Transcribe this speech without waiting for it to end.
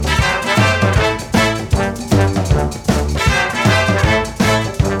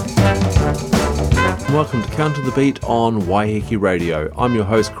welcome to Counting the Beat on Waiheke Radio. I'm your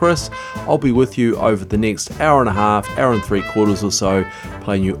host Chris. I'll be with you over the next hour and a half, hour and 3/4 or so,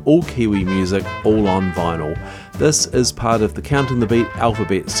 playing you all Kiwi music, all on vinyl. This is part of the Counting the Beat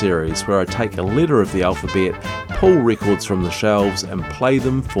alphabet series, where I take a letter of the alphabet, pull records from the shelves and play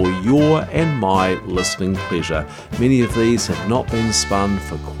them for your and my listening pleasure. Many of these have not been spun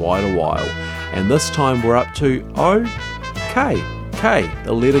for quite a while, and this time we're up to K,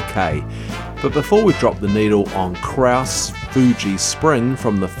 the letter K. But before we drop the needle on Kraus Fuji Spring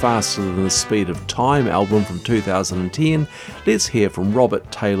from the Faster Than the Speed of Time album from 2010, let's hear from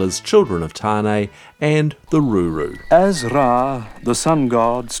Robert Taylor's Children of Tane and the Ruru. As Ra, the sun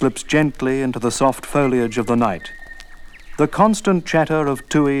god, slips gently into the soft foliage of the night, the constant chatter of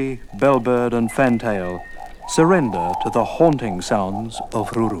tui, bellbird and fantail surrender to the haunting sounds of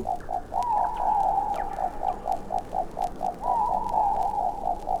Ruru.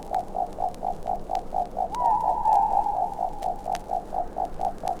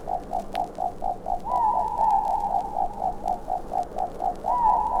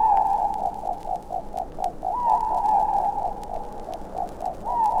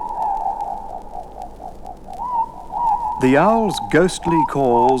 The owl's ghostly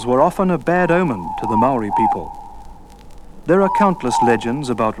calls were often a bad omen to the Maori people. There are countless legends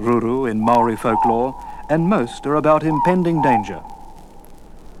about Ruru in Maori folklore, and most are about impending danger.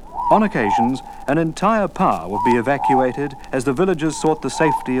 On occasions, an entire pa would be evacuated as the villagers sought the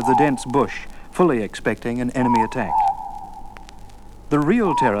safety of the dense bush, fully expecting an enemy attack. The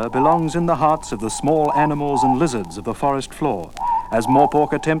real terror belongs in the hearts of the small animals and lizards of the forest floor, as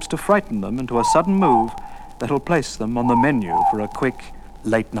Morpork attempts to frighten them into a sudden move that'll place them on the menu for a quick,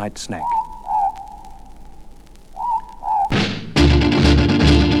 late-night snack.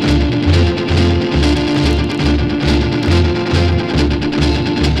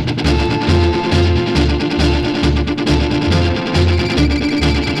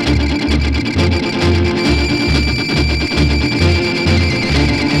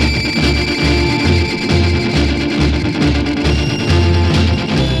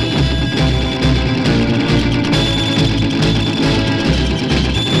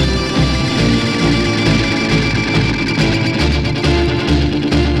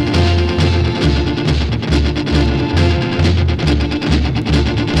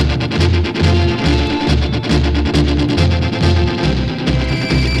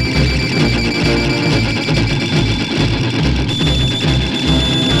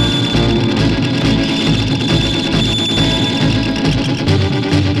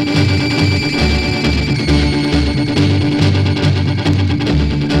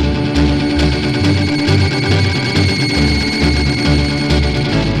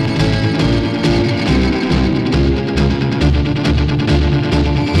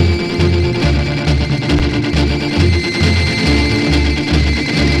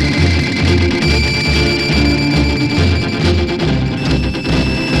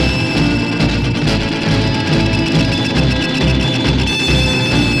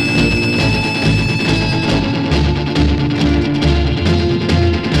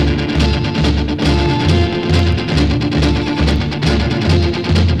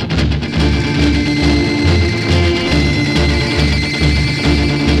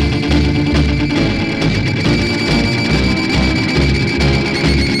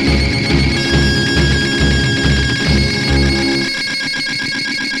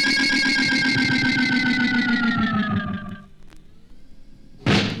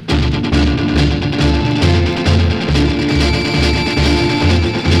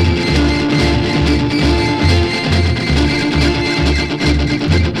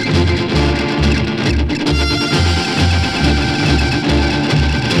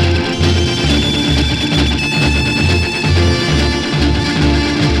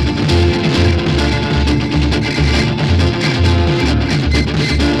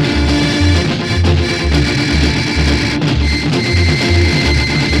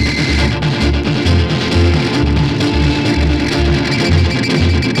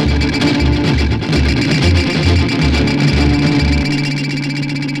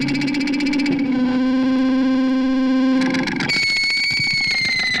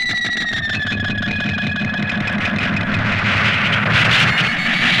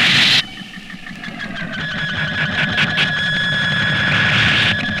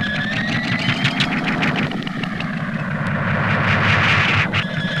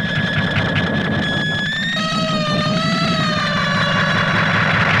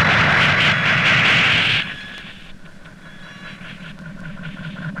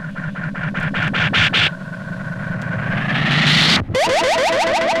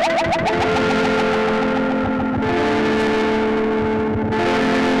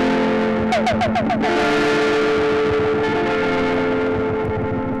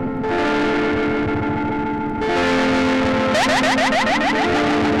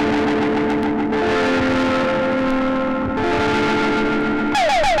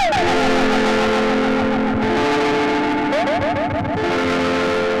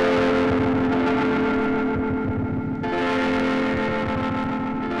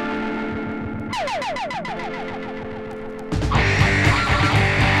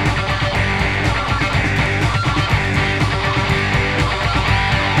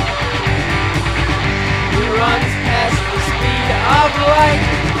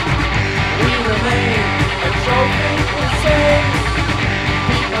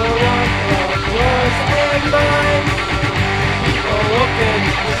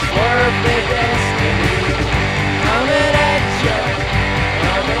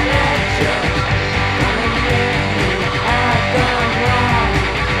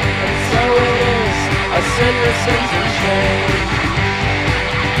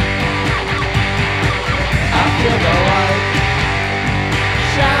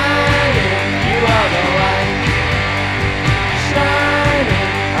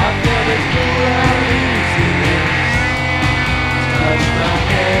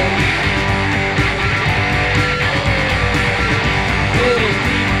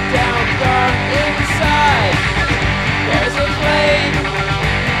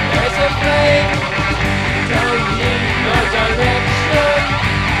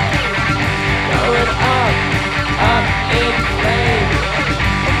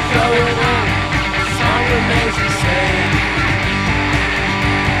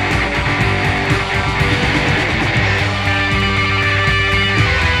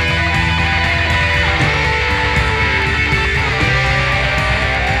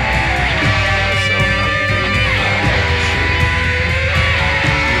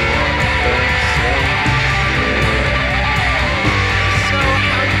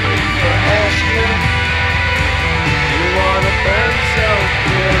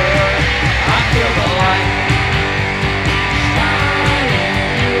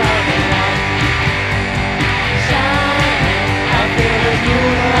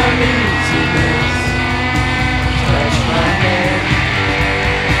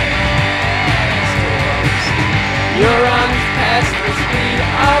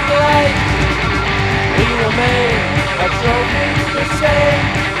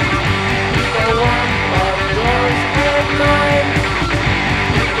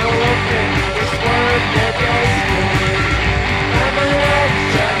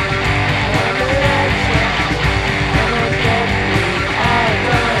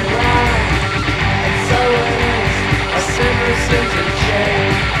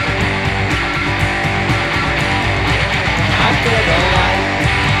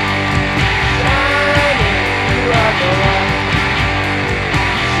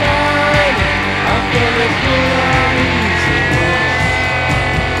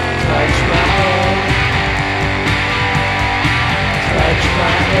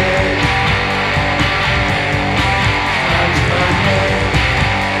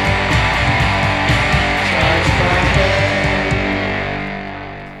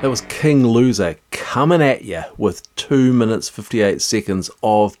 That was King Loser coming at you with 2 minutes 58 seconds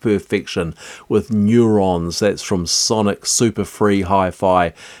of perfection with Neurons. That's from Sonic Super Free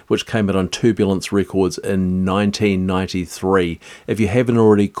Hi-Fi, which came out on Turbulence Records in 1993. If you haven't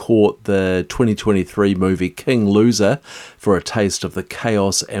already caught the 2023 movie King Loser for a taste of the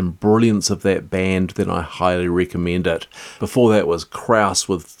chaos and brilliance of that band, then I highly recommend it. Before that was Kraus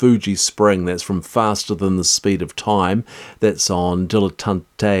with Fuji Spring. That's from Faster Than the Speed of Time. That's on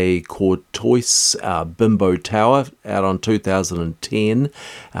Dilettante Courtois Bimbo Tower out on 2010.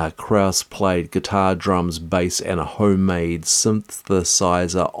 Kraus played guitar, drums, bass and a homemade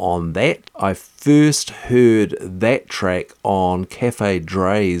synthesizer on that. I first heard that track on Cafe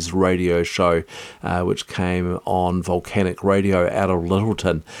Dre's radio show, which came on Volcanic Radio out of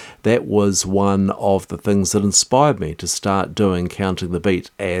Littleton. That was one of the things that inspired me to start doing Counting the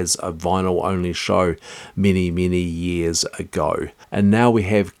Beat as a vinyl-only show many years ago. And now we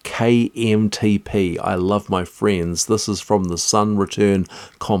have KMTP, I Love My Friends. This is from the Sun Return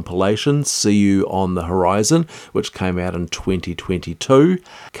compilation, See You on the Horizon, which came out in 2022.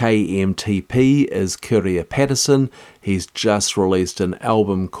 KMTP is Kyria Patterson. He's just released an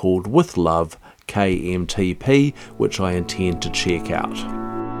album called With Love, KMTP, which I intend to check out.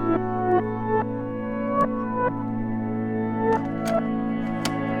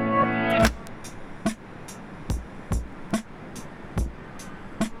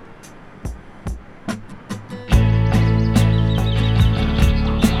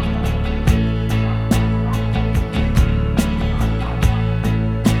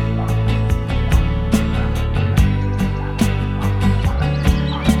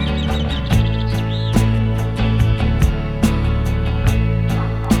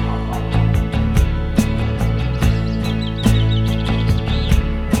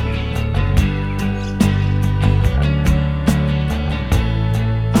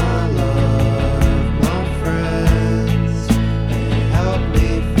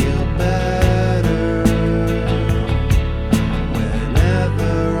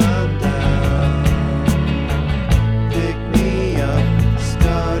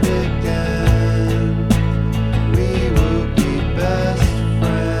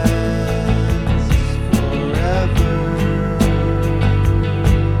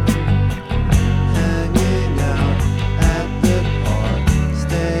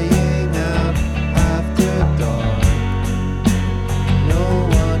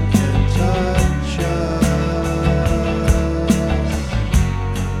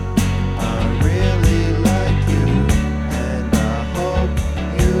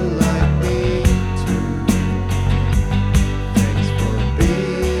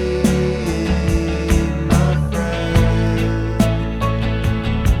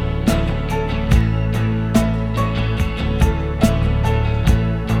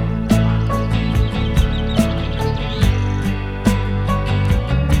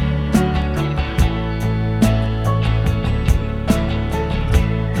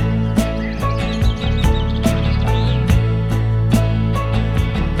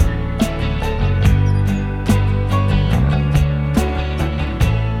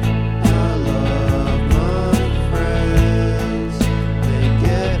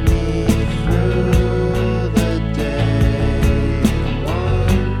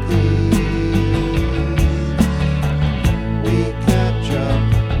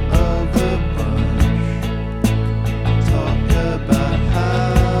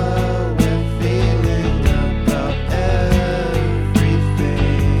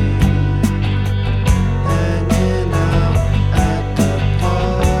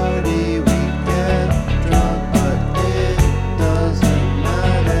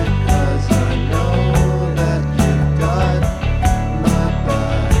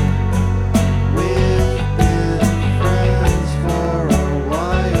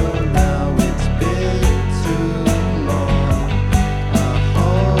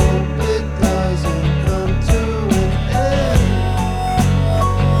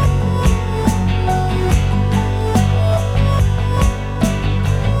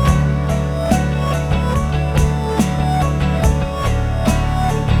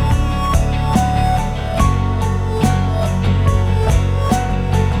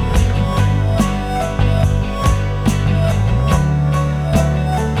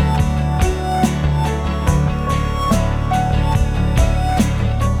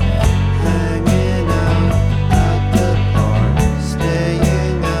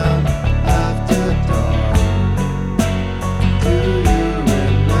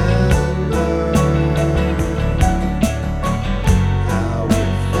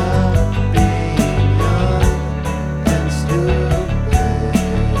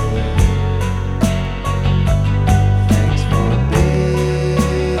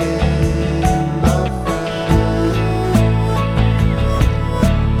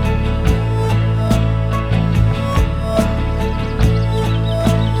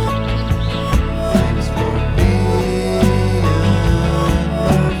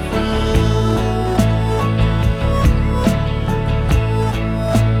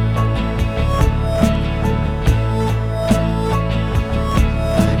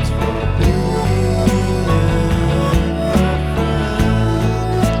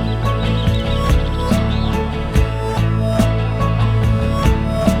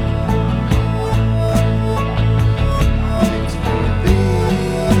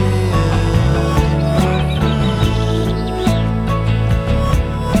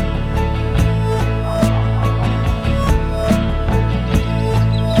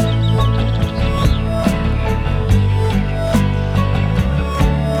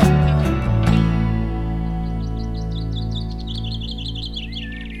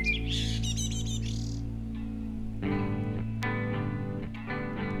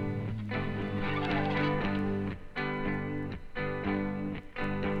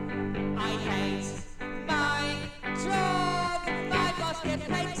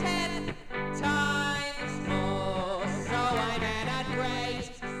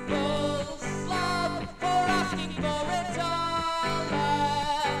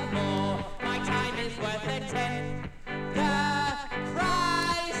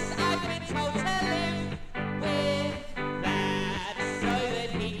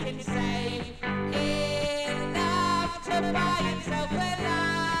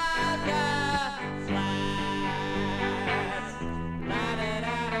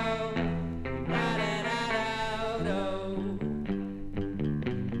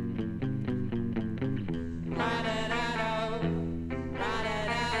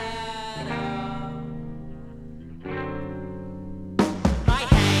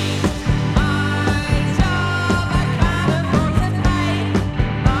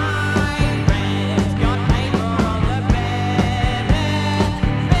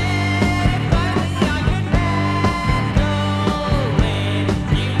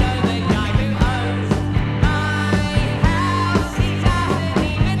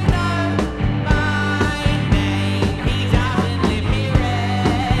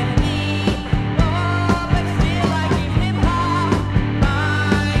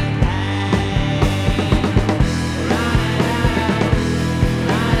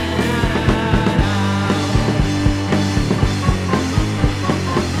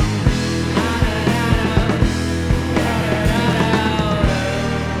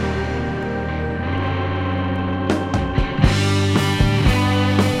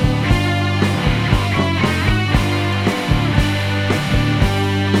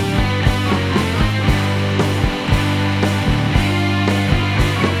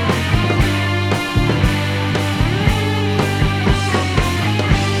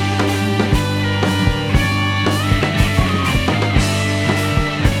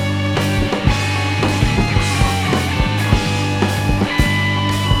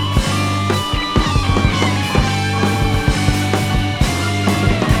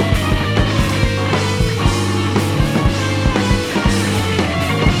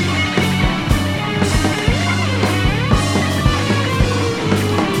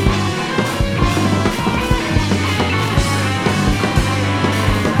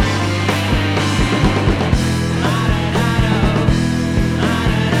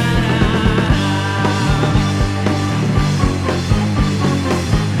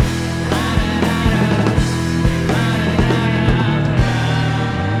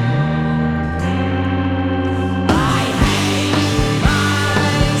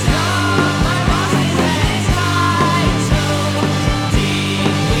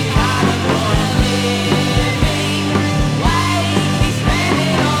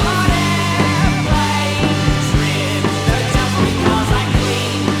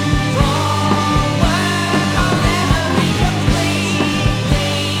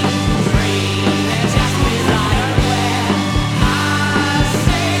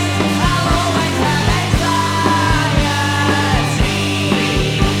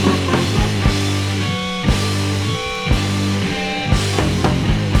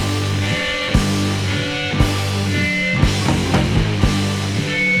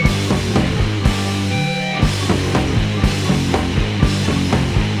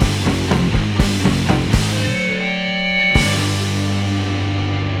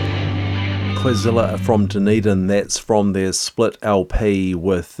 Aquazilla from Dunedin. That's from their split LP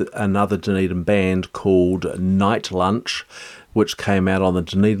with another Dunedin band called Night Lunch, which came out on the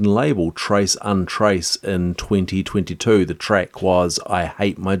Dunedin label Trace Untrace in 2022. The track was I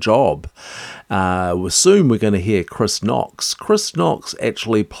Hate My Job. Soon we're going to hear Chris Knox. Chris Knox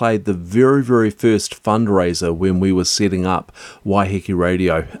actually played the very, very first fundraiser when we were setting up Waiheke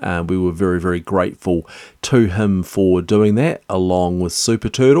Radio. We were very, very grateful to him for doing that, along with Super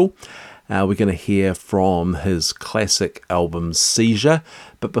Turtle. We're going to hear from his classic album Seizure.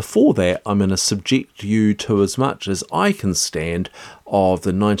 But before that, I'm going to subject you to as much as I can stand of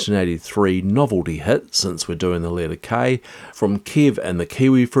the 1983 novelty hit, since we're doing the letter K, from Kev and the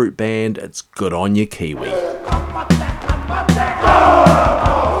Kiwi Fruit Band. It's Good On Ya Kiwi.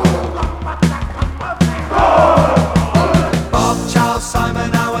 Bob, Charles,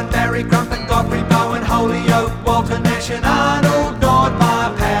 Simon, Owen, Barry, Grump and Godfrey, Bowen, Holyoke, Walter Nash and Arnold,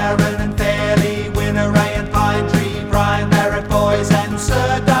 Nordmeyer, Perrin and Fairley, Winner, Ray and Pine Tree, Brian Barrett Boys and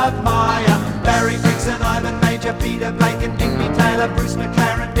Sir Doug Meyer, Barry Briggs and Ivan Major, Peter Blake and Digby Taylor, Bruce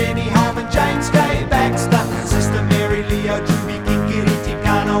McLaren, Denny Holman, James Gay Baxter, Sister Mary, Leo, Juby, Kikiriti,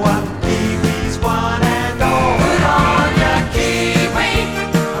 Kanawa, Kiwis one and all. Good on ya, Kiwi,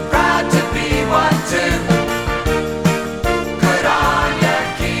 I'm proud to be one too. Good on ya,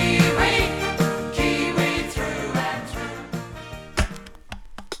 Kiwi, Kiwi through and through.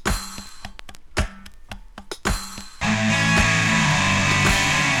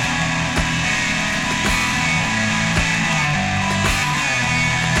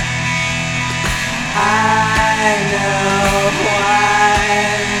 I know why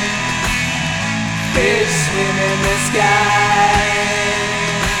fish swim in the sky,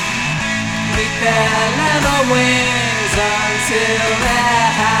 with their little wings until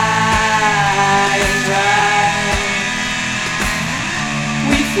they're high and dry.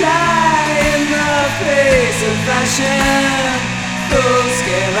 We fly in the face of fashion, full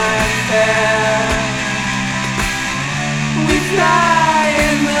scale and fair. We fly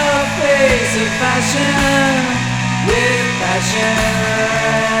in the face of fashion, with passion.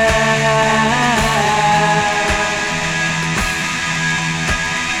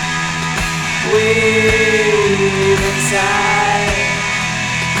 Wave inside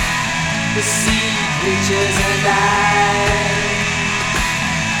the sea creatures and I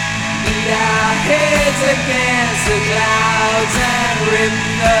beat our heads against the clouds and rip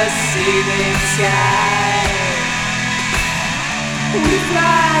the seething sky. We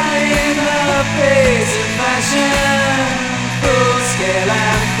fly in the face of fashion, full scale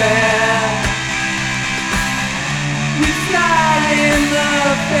and fair. We fly in the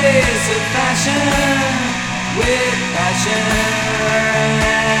face of fashion, with passion.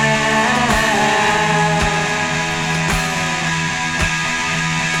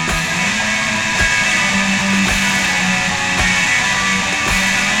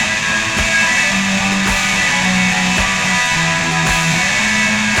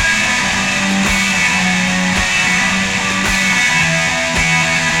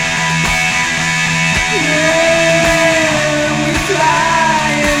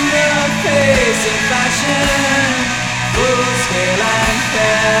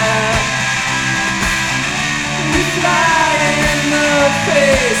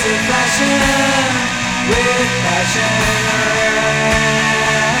 Face of fashion, with passion.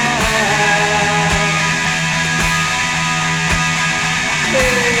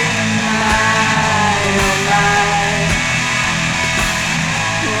 My, oh my,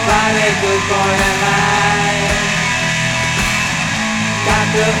 what a good boy am I. Got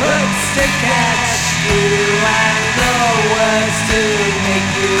the hooks to catch you and the words to make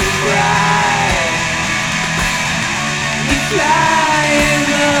you cry. We fly in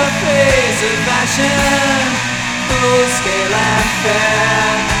the face of fashion, full scale and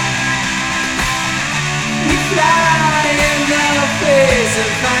fair. We fly in the face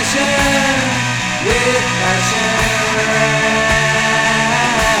of fashion, with passion.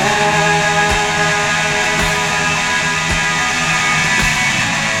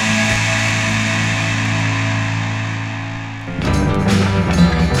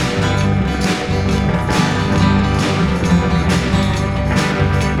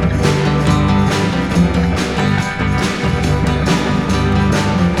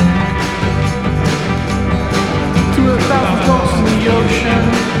 Ocean,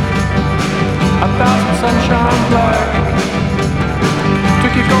 1,000 sunshine black.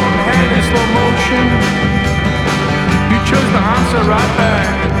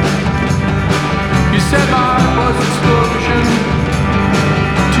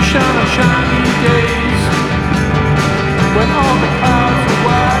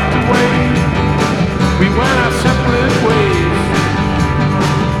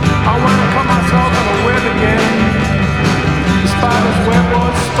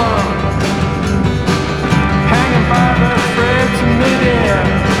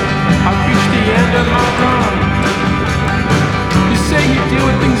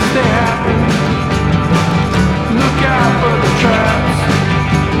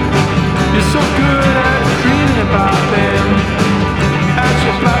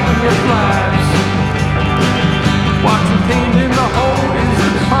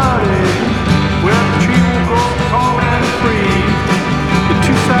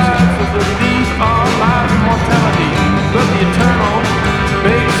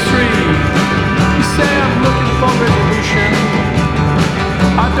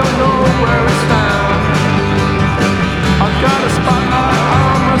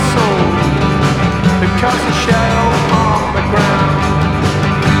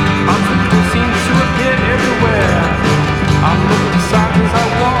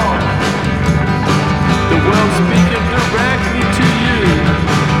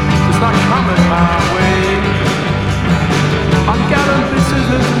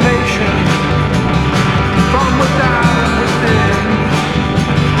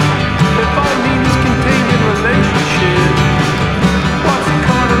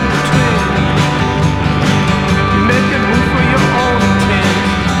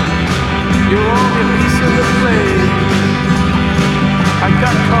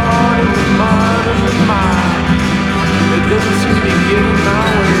 heart and the mind and the mind. It doesn't seem to be getting my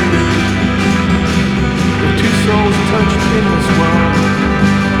way. If two souls touched in this world,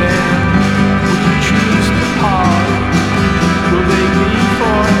 then would you choose to part? Will they be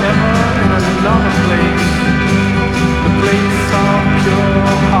forever in another place? The place of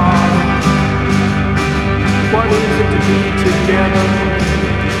pure heart. What is it to be together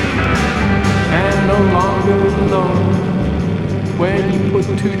and no longer alone? When you put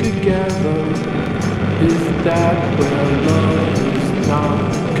two together, is that where love is not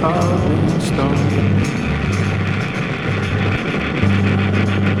carved in stone?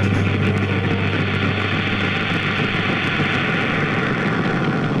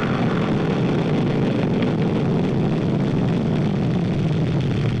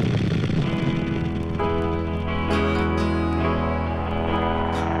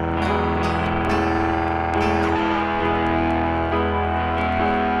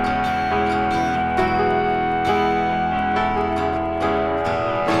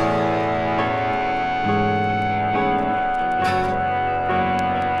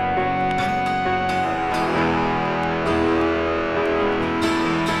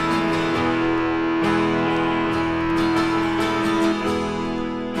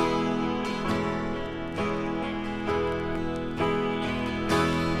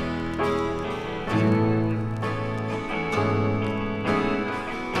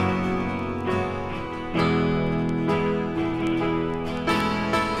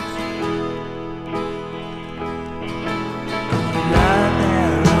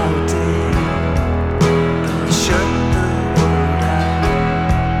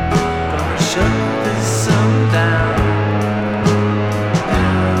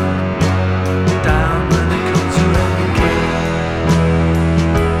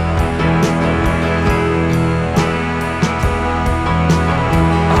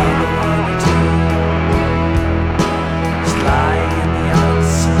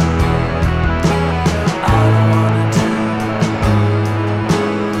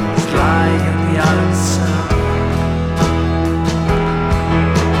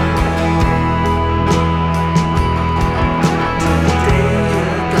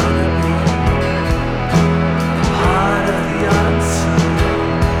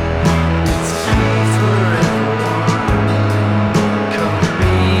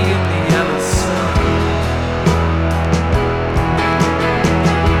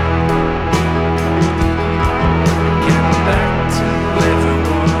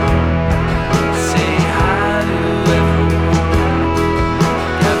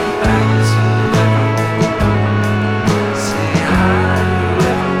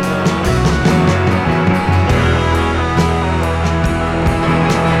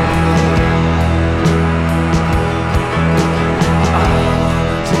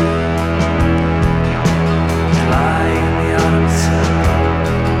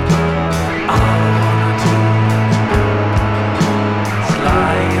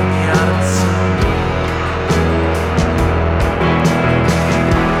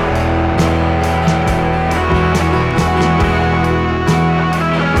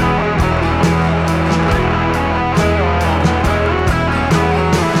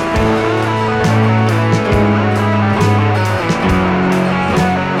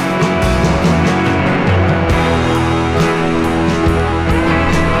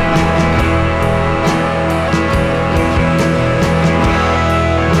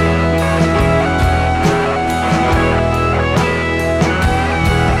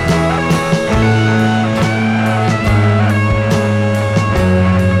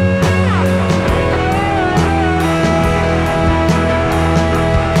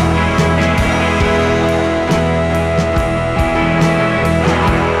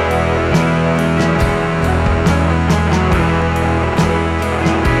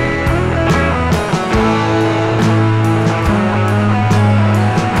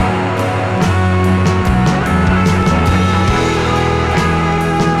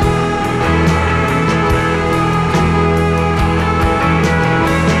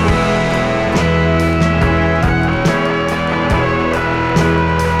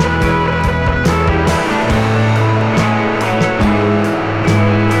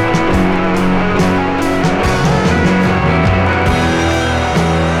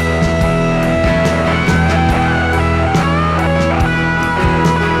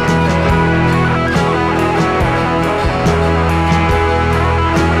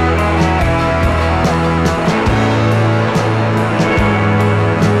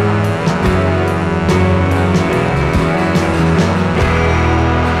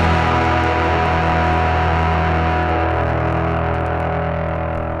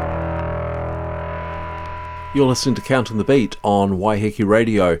 You're listening to Counting the Beat on Waiheke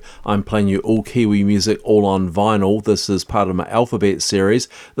Radio. I'm playing you all Kiwi music, all on vinyl. This is part of my alphabet series.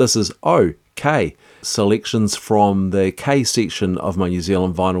 This is OK. Selections from the K section of my New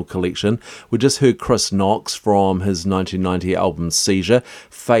Zealand vinyl collection. We just heard Chris Knox from his 1990 album Seizure,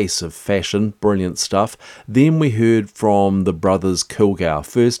 Face of Fashion, brilliant stuff. Then we heard from the brothers Kilgour.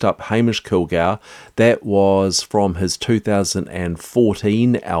 First up, Hamish Kilgour. That was from his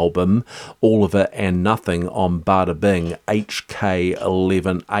 2014 album All of It and Nothing on Bada Bing,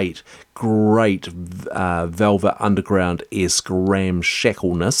 HK118. Great Velvet Underground-esque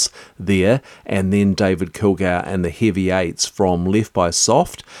ramshackleness there. And then David Kilgour and the Heavy Eights from Left by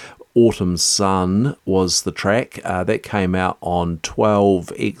Soft. Autumn Sun was the track that came out on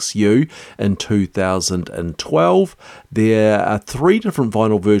 12XU in 2012. There are 3 different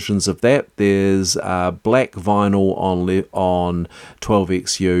vinyl versions of that. There's black vinyl on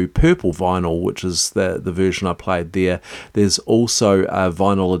 12XU, purple vinyl, which is the version I played there. There's also a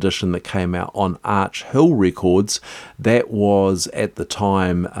vinyl edition that came out on Arch Hill Records. That was at the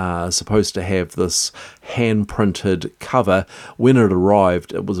time supposed to have this hand-printed cover. When it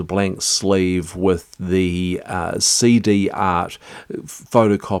arrived, it was a blank sleeve with the CD art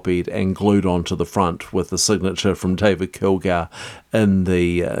photocopied and glued onto the front with the signature from David Kilgour in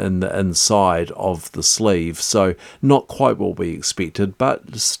the inside of the sleeve. So not quite what we expected,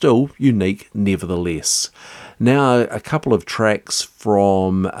 but still unique nevertheless. Now, a couple of tracks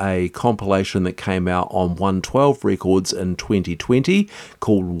from a compilation that came out on 112 Records in 2020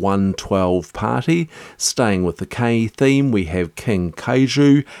 called 112 Party. Staying with the K theme, we have King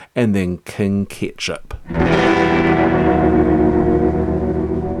Kaiju and then King Ketchup.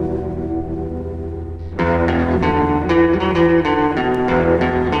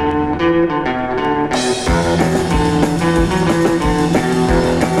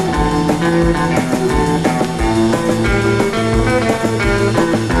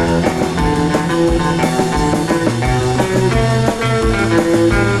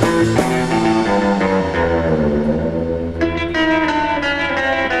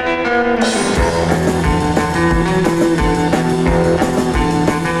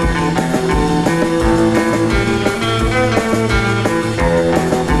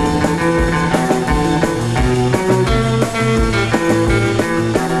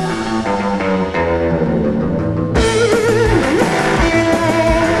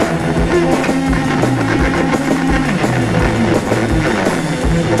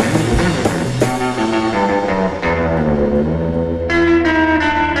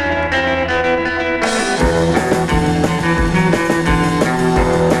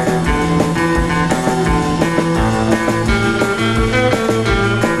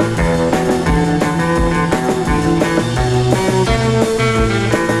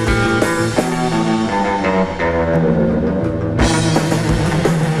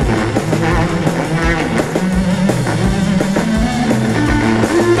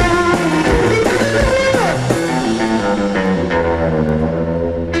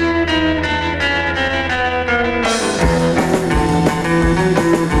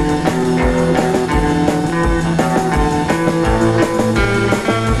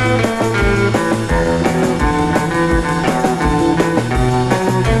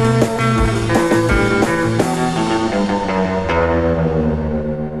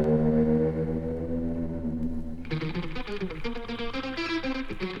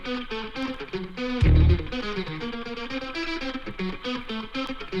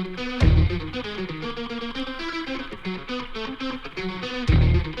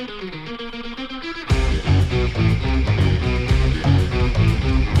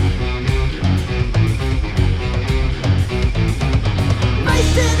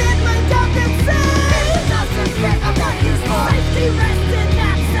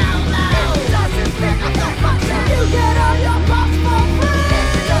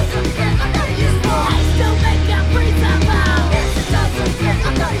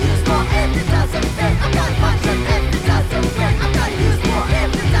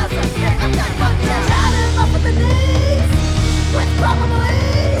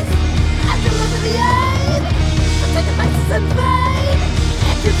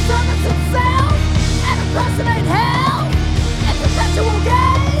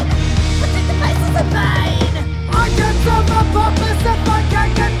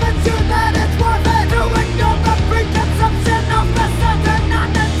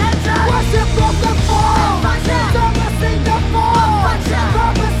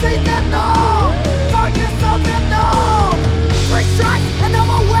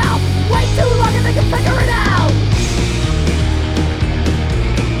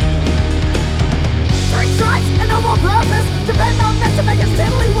 depend on that to make us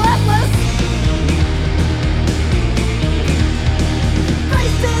totally worthless.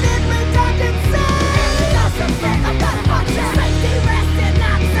 Wasted in redundancy. If it doesn't fit, I'm gonna function. Safety rested,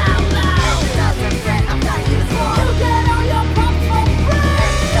 not so low. If it doesn't fit, I'm gonna use more. You get all your props for free.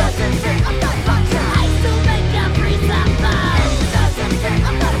 If it doesn't fit, I'm gonna function. I still make a free supper. If it doesn't fit,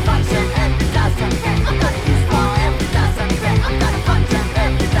 I'm gonna function. If it doesn't fit, I'm gonna use more. If it doesn't fit, I'm gonna function.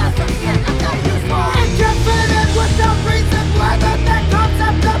 If it doesn't fit, I'm gonna use more. Intrepid with no reason, whether that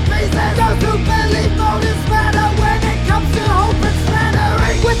concept of pieces. Those who believe motives matter when it comes to hope and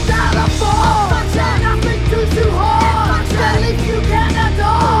flattery. Without a fall, nothing too hard. Belief you can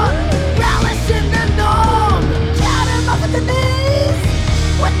adore, relish in the norm. Count 'em up at the knees,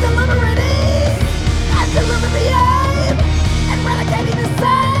 with deliberate ease, and deliberately aim, and relegating the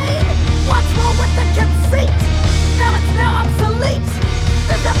same. What's wrong with the conceit? Now it's now obsolete.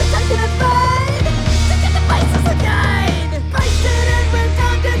 There's nothing taken in vain to get the basis again. Wasted in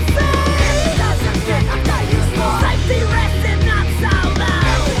redundancy. If it doesn't fit, I'm gonna use more. Safety rested, not so low.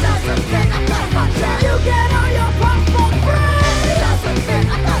 If it doesn't fit, I'm gonna function. You get all your props for free. If it doesn't fit,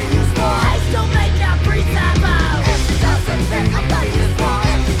 I'm gonna use more. I still make a free sample. If it doesn't fit, I'm gonna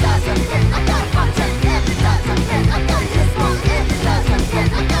use more. If it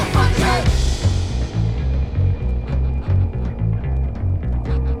doesn't fit, I'm gonna function. If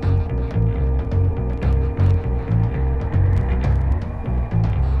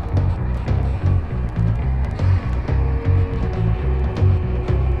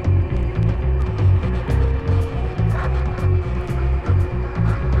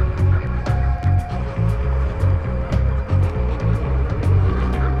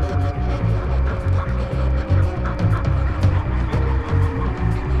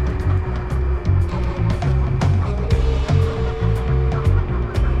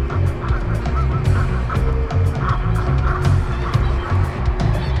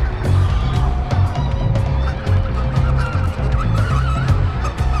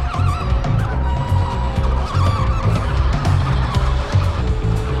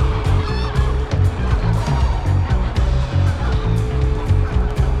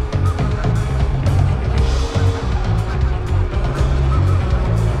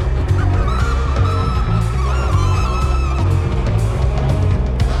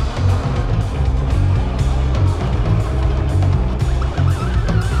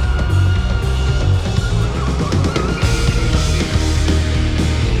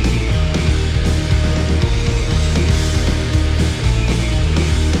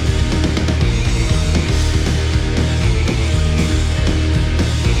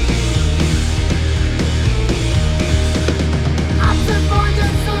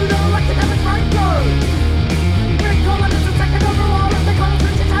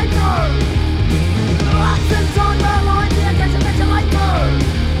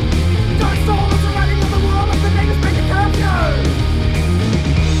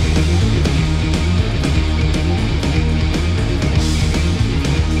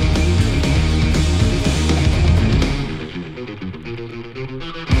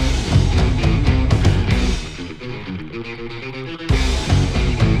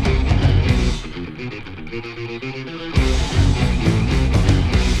doesn't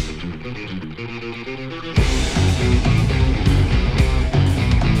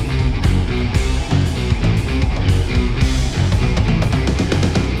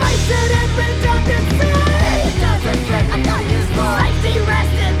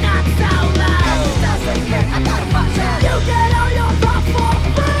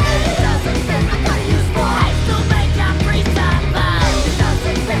I'm gonna use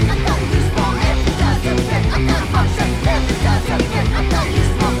more.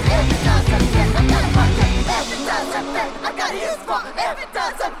 If it doesn't fit, I'm gonna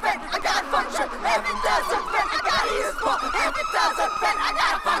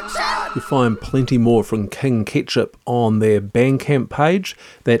function. You'll find plenty more from King Ketchup on their Bandcamp page.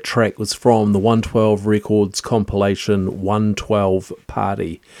 That track was from the 112 Records compilation 112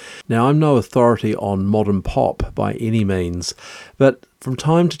 Party. Now, I'm no authority on modern pop by any means, but from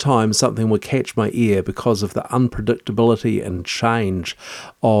time to time something will catch my ear because of the unpredictability and change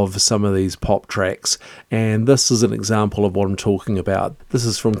of some of these pop tracks, and this is an example of what I'm talking about. This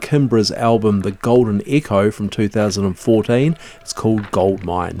is from Kimbra's album The Golden Echo from 2014. It's called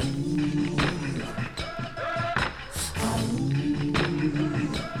Goldmine.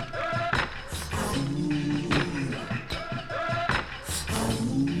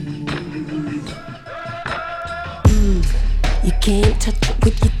 You can't touch it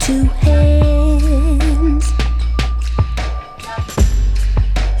with your two hands.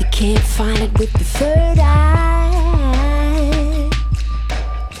 You can't find it with the third eye.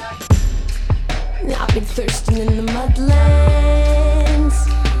 I've been thirsting in the mudlands.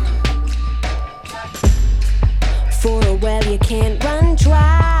 For a well you can't run dry.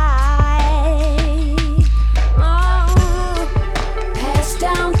 Oh, pass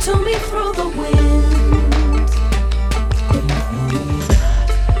down to me through the wind,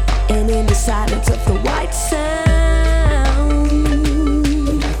 and in the silence of the white sound,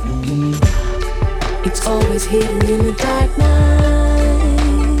 it's always hidden in the dark night,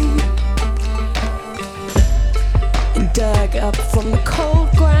 and dug up from the cold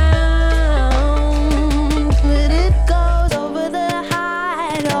ground. But it goes over the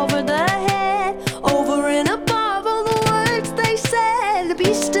height, over the head, over and above all the words they said.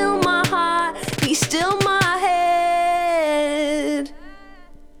 Be still my heart, be still my head.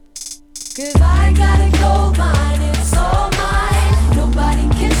 'Cause I got a gold mine, it's all mine. Nobody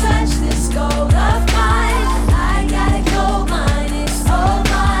can touch this gold of mine. I got a gold mine, it's all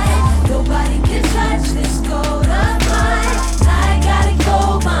mine. Nobody can touch this gold of mine. I got a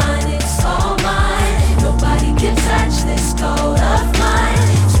gold mine, it's all mine. Nobody can touch this gold of mine.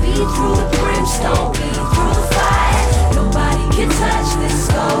 Speed through the brimstone, bleed through the fire. Nobody can touch this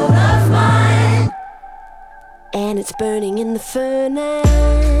gold of mine. And it's burning in the furnace,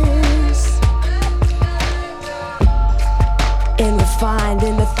 and refined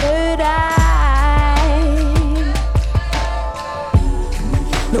in the third eye.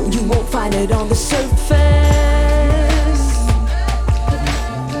 No, you won't find it on the surface.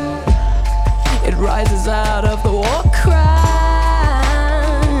 It rises out of the war cry.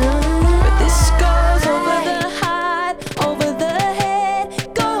 But this goes over the height, over the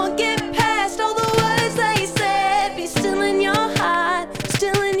head. Go and get past all the words they said. Be still in your heart,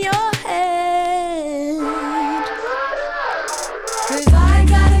 still in your head. 'Cause I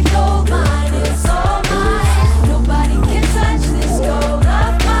got a gold mine, it's all mine. Nobody can touch this gold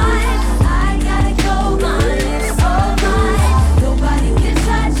of mine. I got a gold mine, it's all mine. Nobody can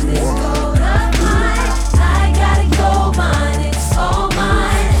touch this gold of mine. I got a gold mine, it's all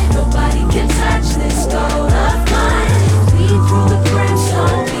mine. Nobody can touch this gold of mine. Bleed through the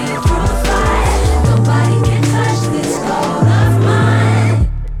brimstone, bleed through the fire. Nobody can touch this gold of mine.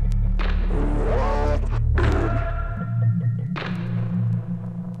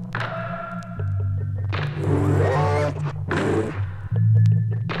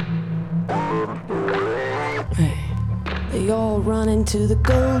 They all run into the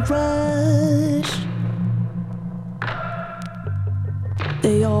gold rush.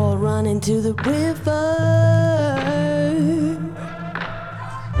 They all run into the river.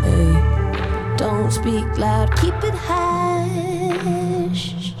 Hey, don't speak loud, keep it hush.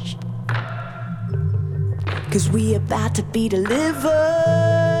 'Cause we about to be delivered.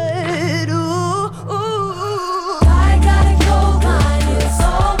 Ooh, ooh. I got a gold mine, it's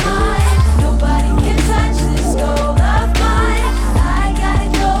all mine. Nobody can touch this gold of mine. I got a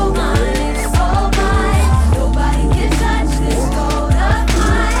gold mine, it's all mine. Nobody can touch this gold of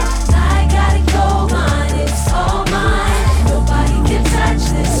mine. I got a gold mine, it's all mine. Nobody can touch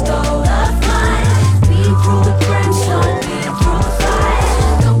this gold of mine. Bleed through the brimstone, bleed through the fire.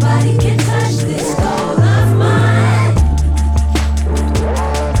 Nobody can touch this gold of mine.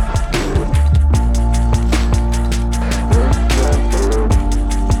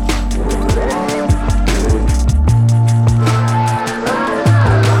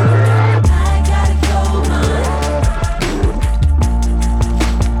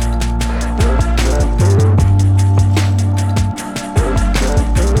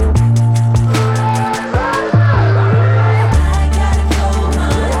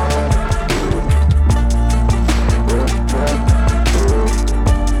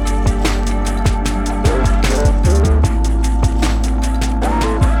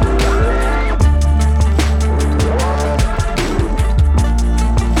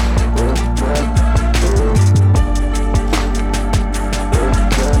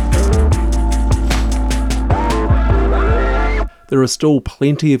 There are still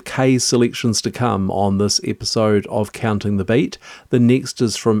plenty of K selections to come on this episode of Counting the Beat. The next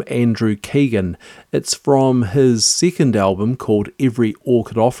is from Andrew Keegan. It's from his second album called Every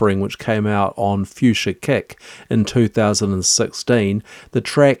Orchid Offering, which came out on Fuchsia Kick in 2016. The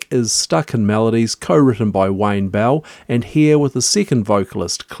track is Stuck in Melodies, co-written by Wayne Bell, and here with the second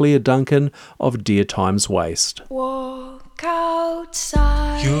vocalist, Claire Duncan of Dear Times Waste. Walk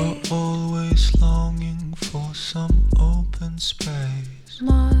outside. You're always longing for some open space.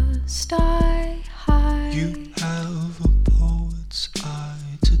 Must I hide? You have a poet's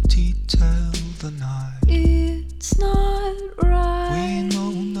eye to detail the night. It's not right. We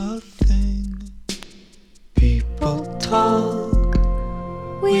know nothing. People talk.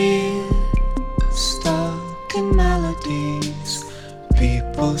 We're Stuck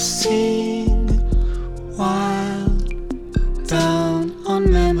down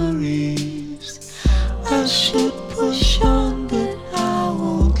on memories. I should push on, but I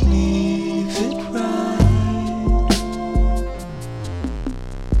won't leave it right.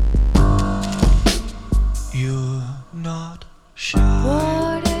 You're not shy.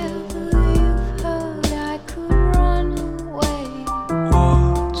 Whatever you've heard, I could run away.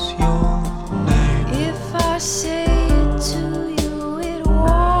 What's your name? If I say it to you, it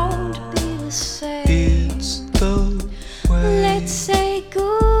won't be the same. It's the way. Let's say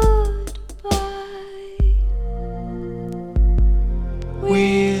goodbye.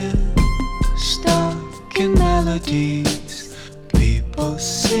 We're stuck in melodies people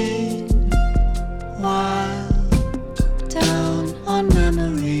sing while down on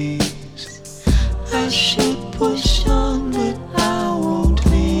memories. I should push on, but I won't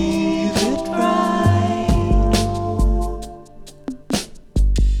leave it right.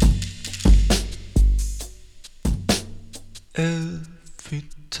 Every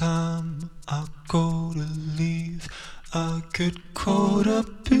time I go to leave, I get caught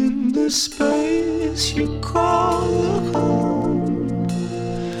up in the space you call home.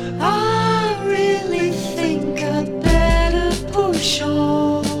 I really think I'd better push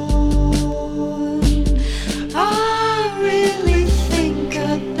on. I really think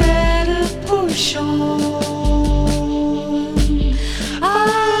I'd better push on. I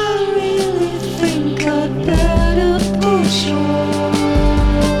really think I'd better push on.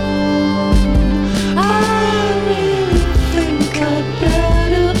 I really think I'd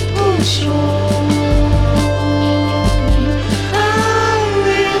better push on. I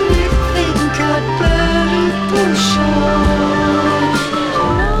really think I'd better push on.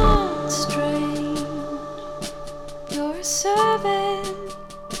 You're not strange. You're a servant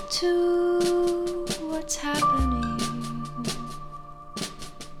to what's happening.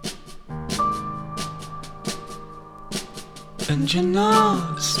 And you're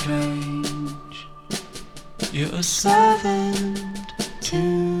not strange. You're a servant to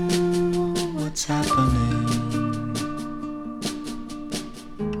what's happening.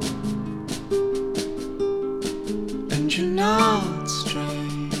 And you're not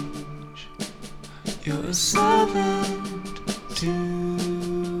strange. You're a servant to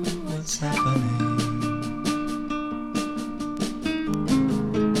what's happening.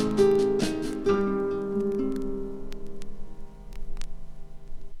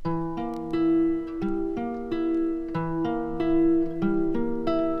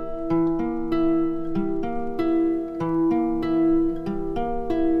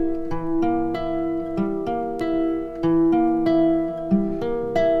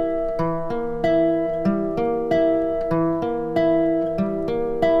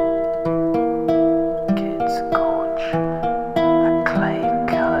 Kids Gorge, a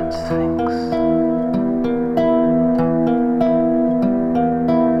clay-coloured sphinx.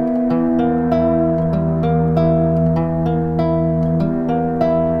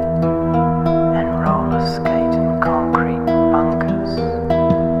 And roller skate in concrete bunkers.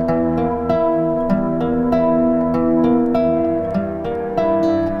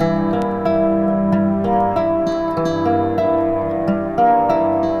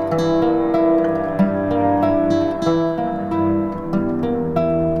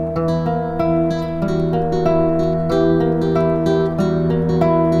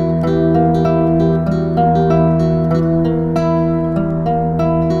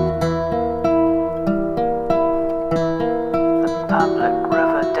 The public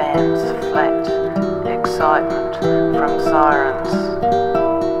river dams flat, excitement from sirens.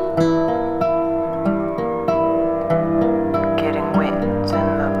 Getting wet in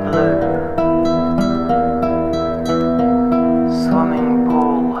the blue. Swimming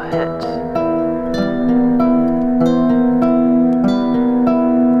pool hit.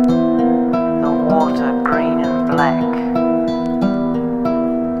 The water green and black.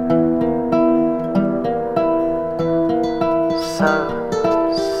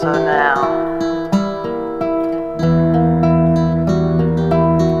 So now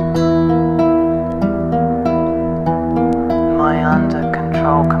my under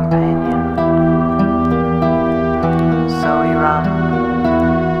control companion. So we run,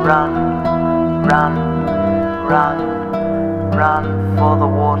 run, run, run, run for the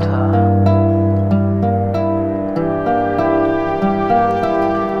water.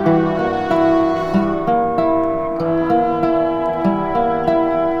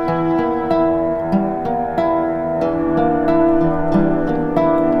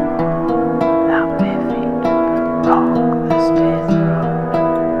 Our bare feet rock this death road.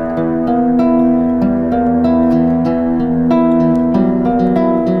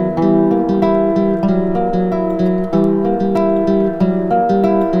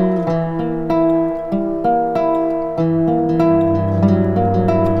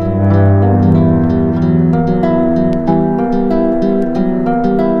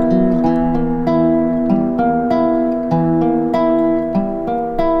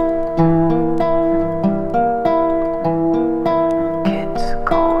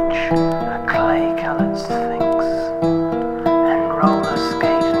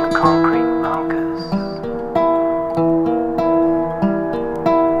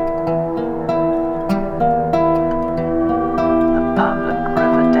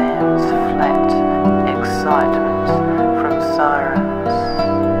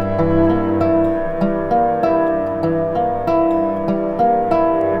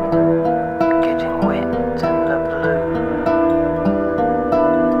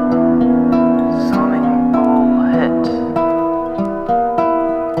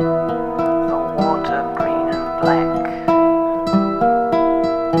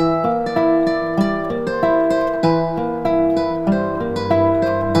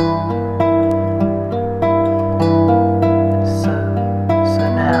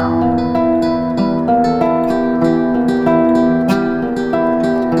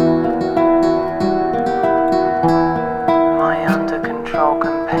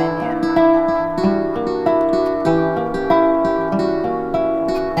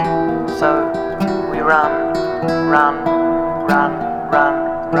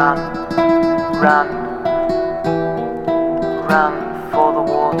 Run, run, run for the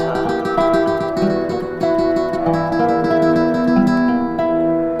water.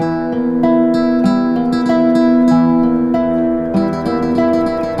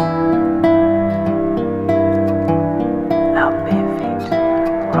 Our bare feet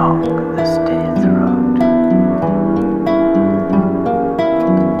rock this death road.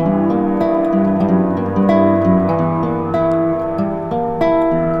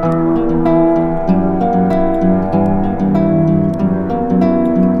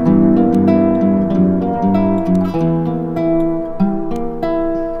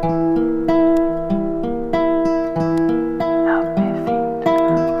 Our bare feet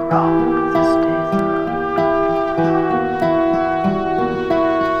rock this death road.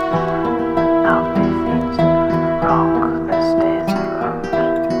 Our bare feet rock this death road.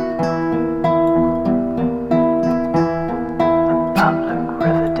 The public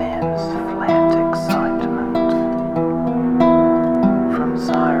river dams flat excitement from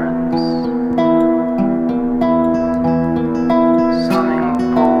sirens. Swimming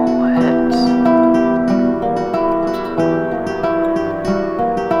pool hits.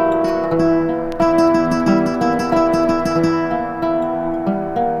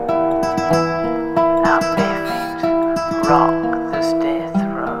 Our bare feet rock this death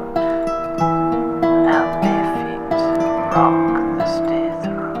road. Our bare feet rock this death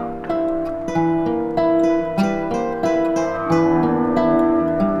road.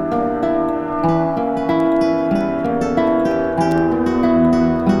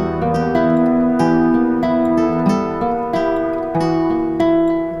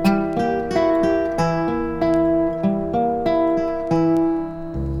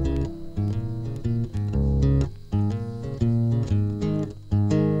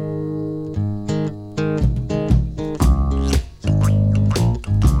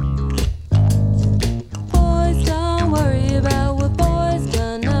 Boys don't worry about what boys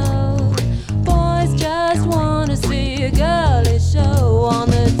don't know. Boys just wanna see a girly show on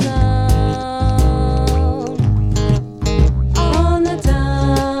the town. On the town.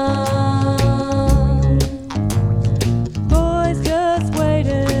 Boys just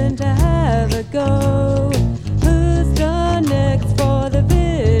waiting to have a go. Who's the next for the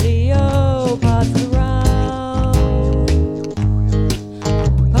video? Pass it around.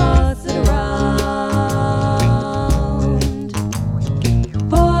 Pass it around.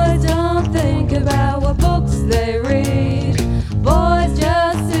 Boys don't think about what books they read. Boys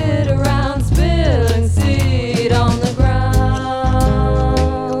just sit around spilling seed on the ground.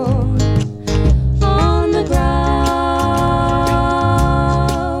 On the ground.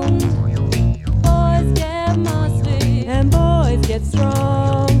 Boys get musty and boys get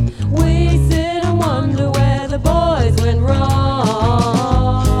strong. We sit and wonder where the boys went wrong.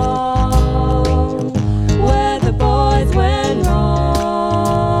 Where the boys went wrong.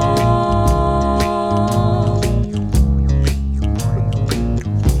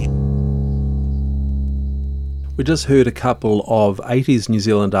 We just heard a couple of 80s New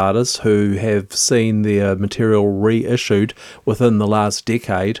Zealand artists who have seen their material reissued within the last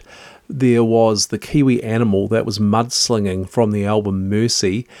decade. There was the Kiwi Animal, that was Mudslinging from the album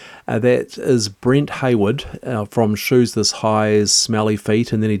Mercy. That is Brent Hayward from Shoes This High's Smelly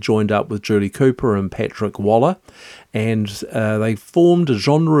Feet, and then he joined up with Julie Cooper and Patrick Waller. And they formed a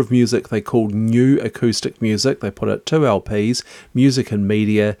genre of music they called New Acoustic Music. They put out 2 LPs, Music and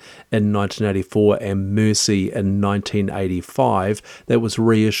Media in 1984 and Mercy in 1985. That was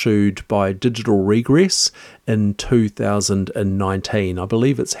reissued by Digital Regress in 2019. I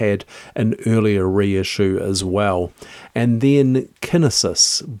believe it's had an earlier reissue as well. And then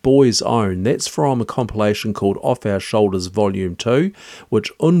Kinesis, Boys Own. That's from a compilation called Off Our Shoulders Volume 2,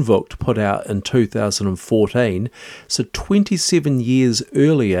 which Unvooked put out in 2014. So 27 years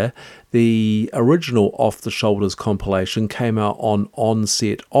earlier, the original Off the Shoulders compilation came out on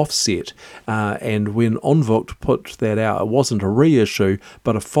Onset Offset, and when Unvooked put that out, it wasn't a reissue,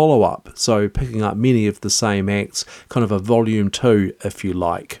 but a follow-up, so picking up many of the same acts, kind of a volume 2, if you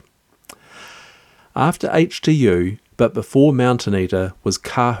like. After HTU, but before Mountain Eater, was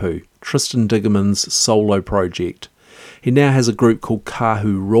Kahu, Tristan Diggerman's solo project. He now has a group called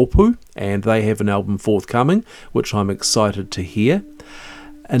Kahu Ropu, and they have an album forthcoming, which I'm excited to hear.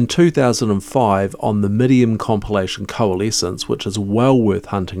 In 2005, on the Midium compilation Coalescence, which is well worth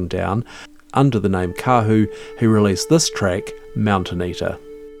hunting down, under the name Kahu, he released this track, Mountain Eater.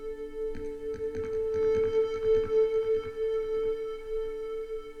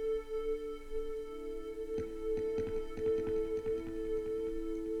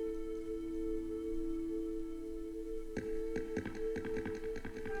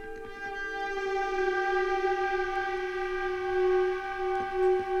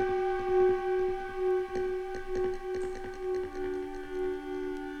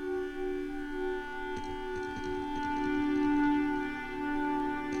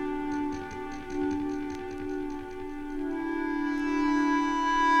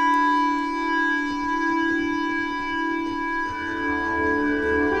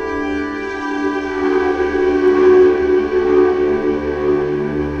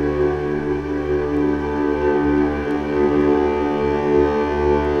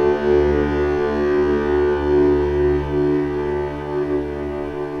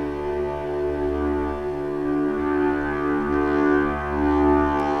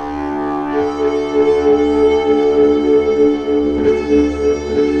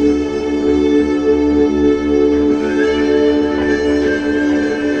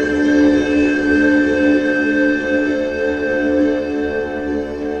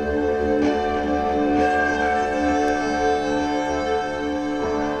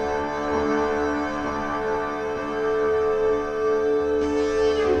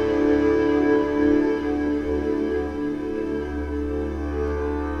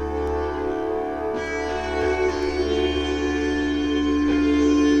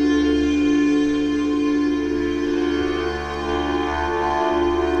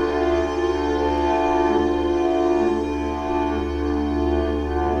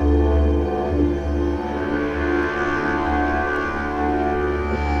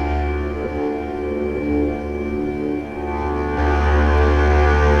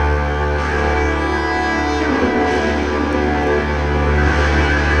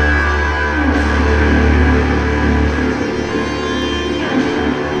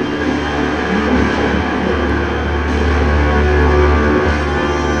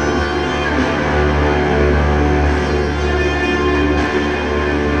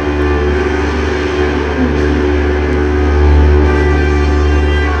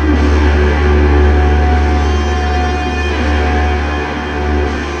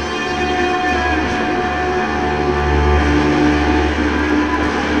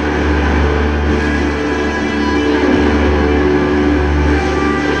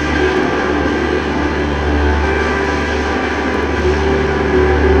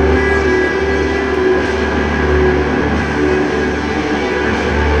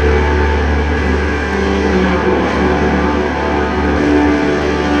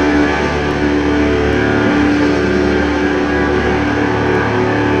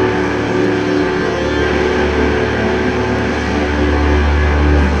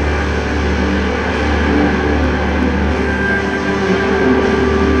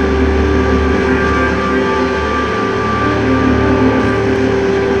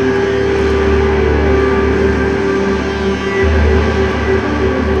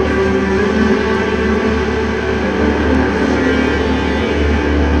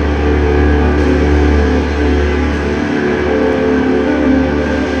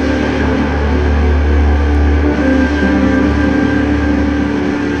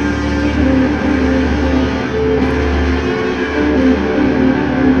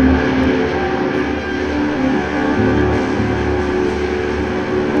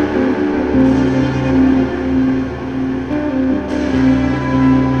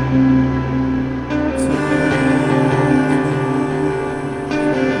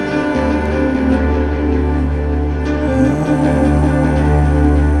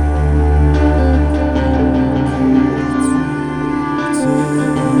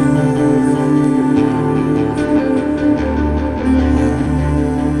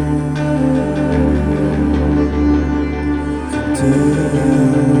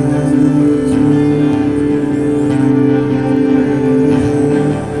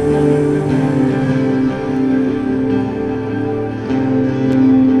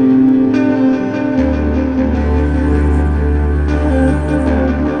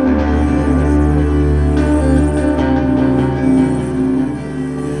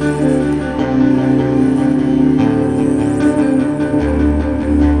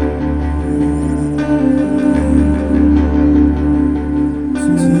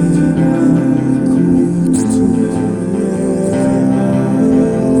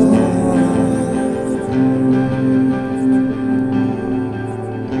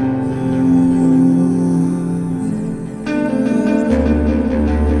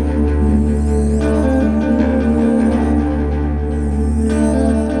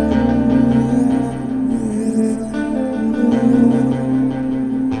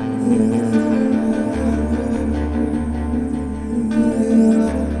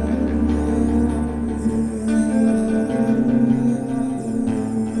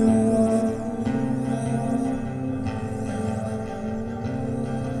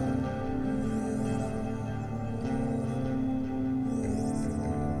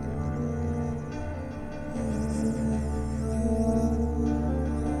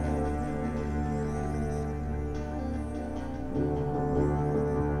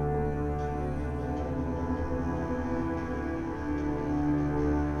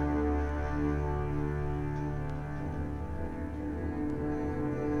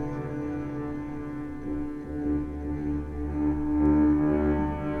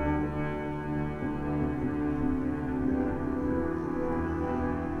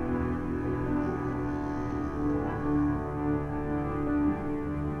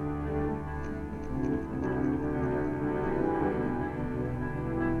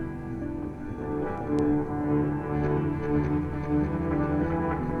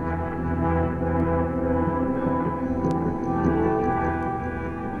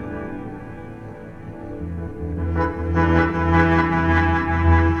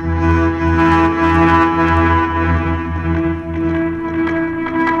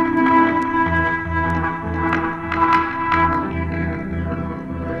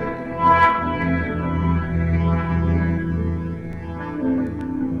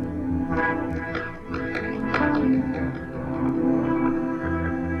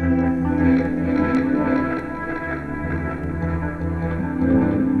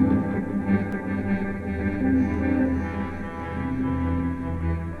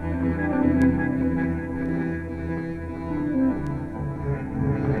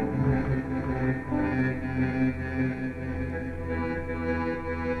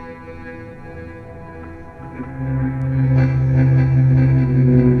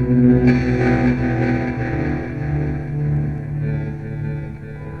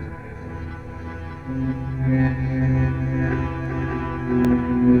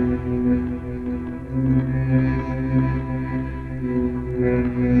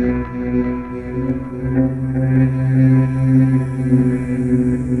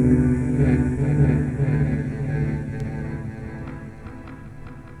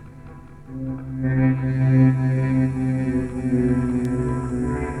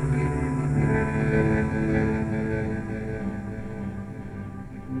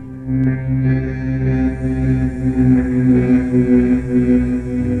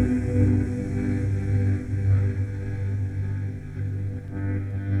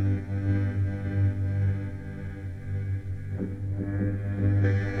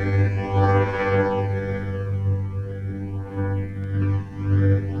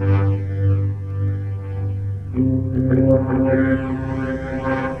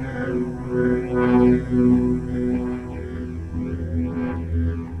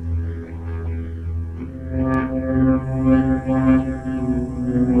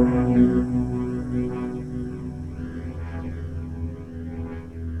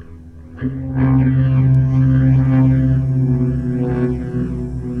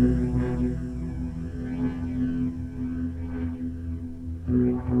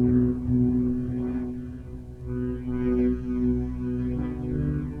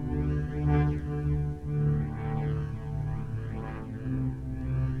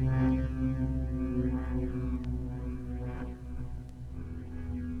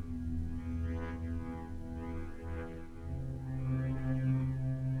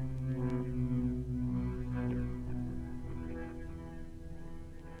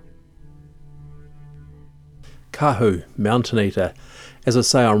 Kahu, Mountain Eater. As I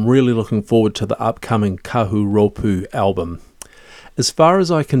say, I'm really looking forward to the upcoming Kahu Ropu album. As far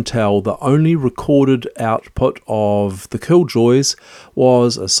as I can tell, the only recorded output of the Killjoys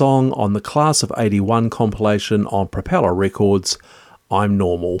was a song on the Class of 81 compilation on Propeller Records, I'm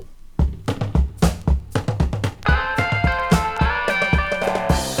Normal.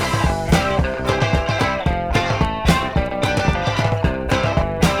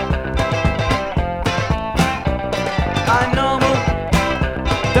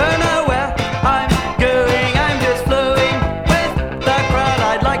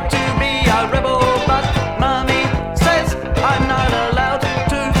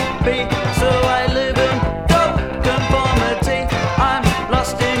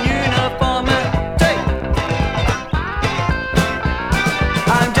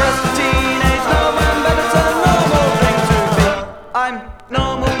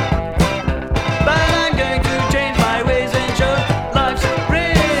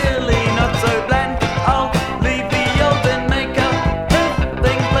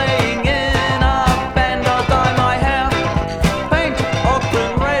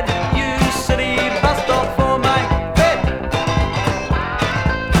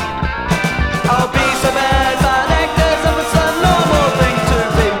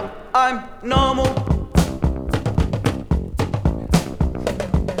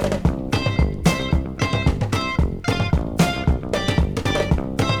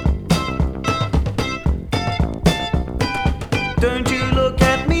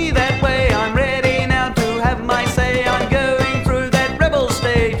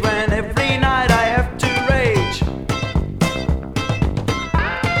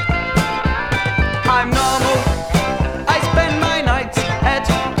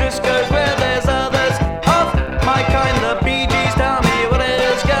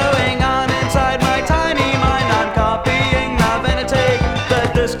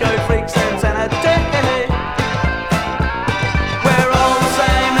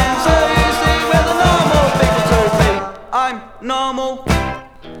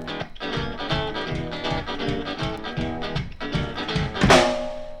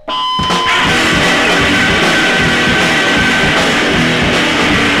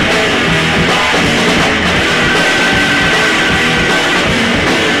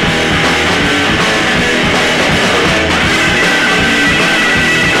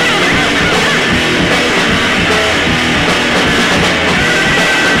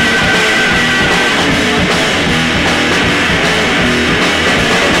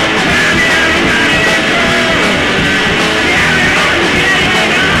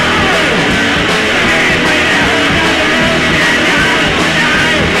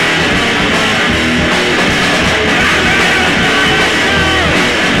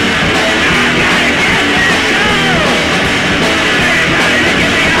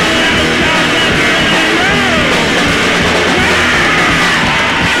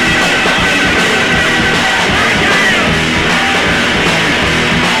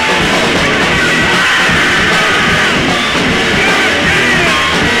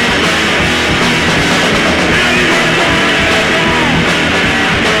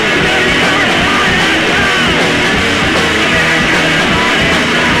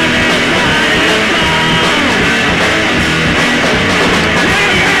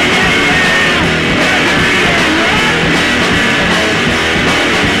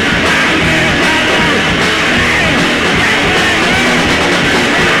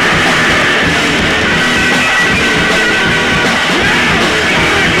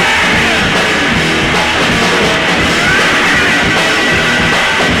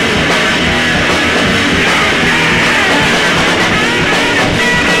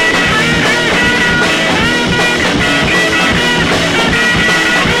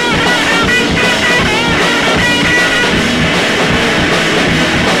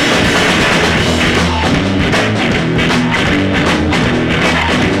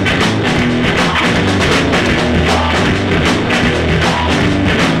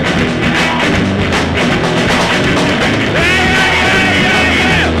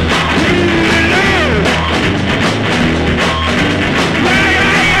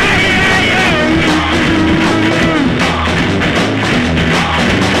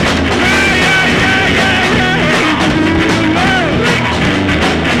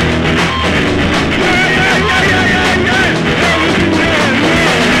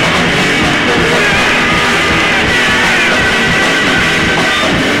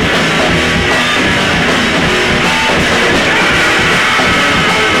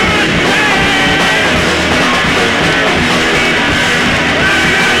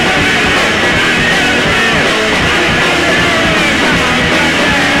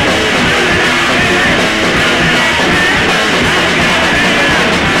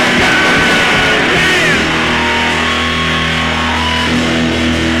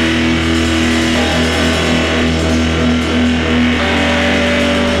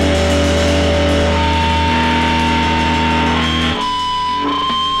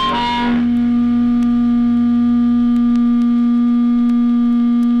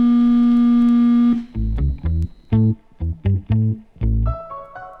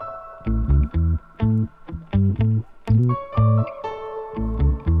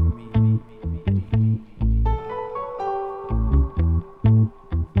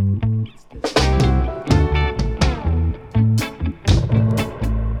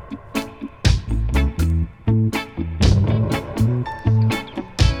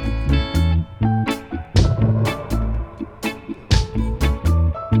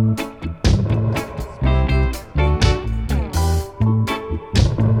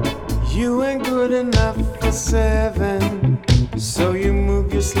 good enough for 7, so you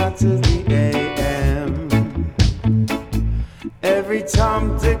move your slot to the AM. Every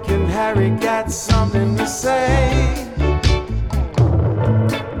Tom, Dick, and Harry got something to say.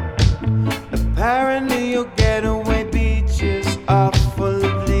 Apparently your getaway beaches are full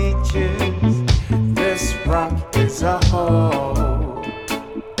of leeches. This rock is a hole.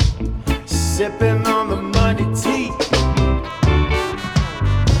 Sipping on the muddy tea.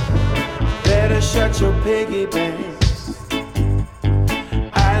 Better shut your piggy banks.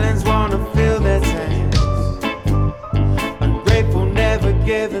 Islands wanna fill their tanks. Ungrateful, never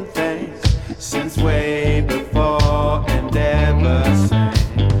given thanks. Since way before and ever since.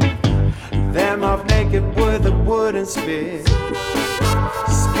 Them half naked with a wooden spear.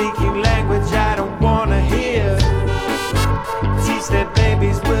 Speaking language I don't wanna hear. Teach their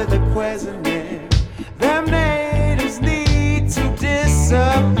babies with a questionnaire. Them natives need to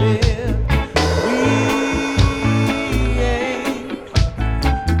disappear. We ain't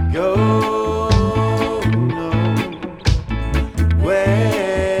going nowhere.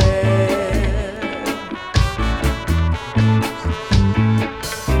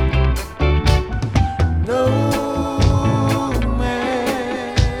 No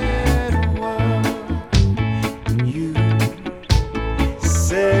matter what you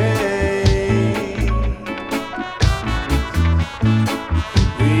say,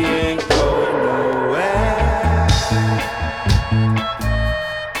 we ain't going nowhere.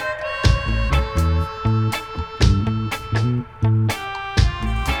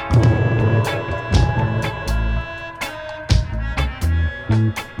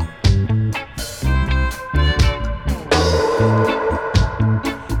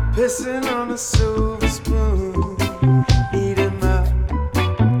 Pissing on a silver spoon, eat 'em up,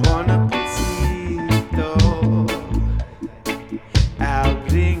 bon appetito, al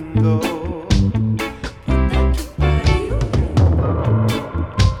gringo.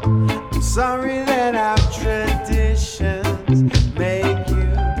 I'm sorry that our traditions make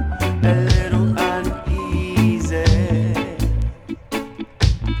you a little uneasy,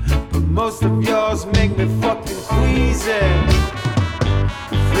 but most of yours make me fucking queasy.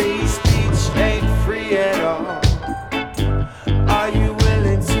 Free speech ain't free at all. Are you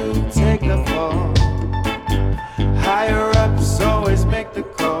willing to take the fall? Higher ups always make the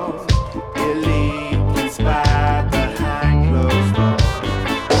call. Elite inspired behind closed doors.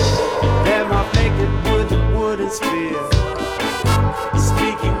 Them half naked with a wooden spear.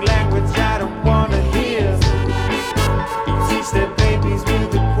 Speaking language I don't wanna hear. Teach their babies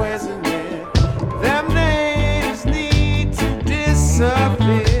with a questionnaire. Them natives need to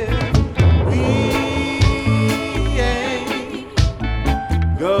disappear. We ain't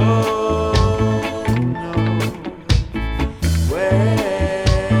going nowhere.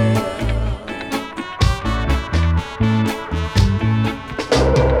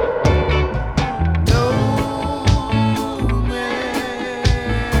 No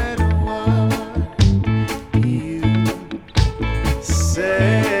matter what you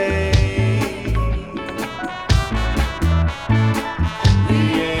say, we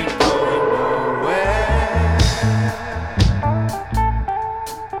ain't going nowhere.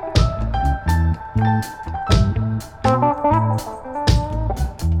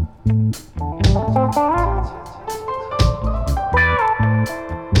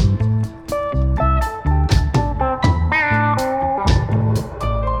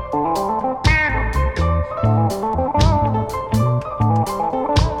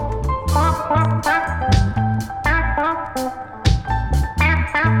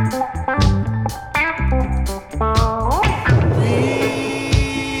 We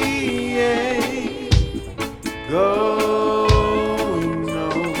ain't going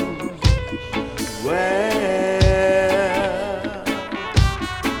nowhere.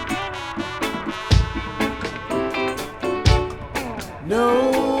 No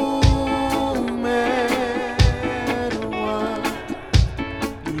matter what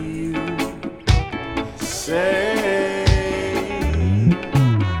you say,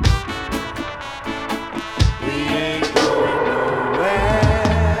 we ain't going nowhere.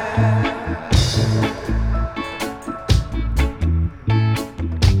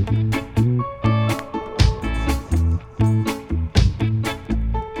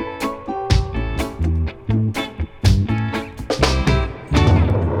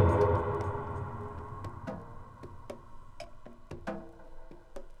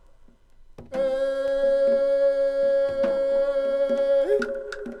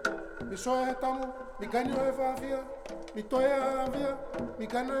 Mi soia hetamu, mi ganyo e whawhia, mi toia awhia, mi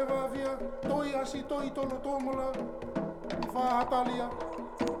gano e whawhia, toi asi toi tono tōmola, mi whahatalia,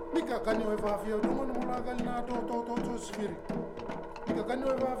 mi ka kanyo e whawhia, runga na mola gali nā tō sifiri. Mika kanyo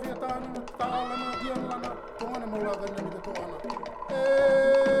e whawhia tāna, tālana, dianlana, tonga na mola gali na mika tō ana.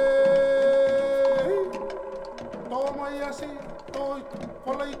 Tō mai asi, tōi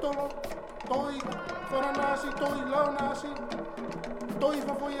kola I tolo, tōi wharana asi, tōi launa asi, tōi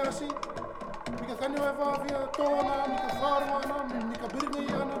whawhoi asi. Mika kanyo e whawhia, tō ana, mika whārua ana, mika biringi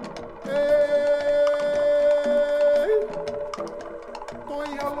ana.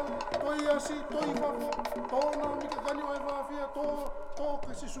 Toi halo, toi asi, toi whawho, tōna mika kanyo e whawhia, tō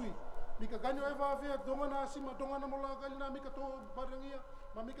kasisui. Mika kanyo e whawhia, dongana asi, ma dongana mola kalina, mika tō barangia,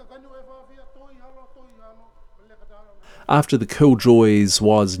 ma mika kanyo e whawhia, toi halo, After the Killjoys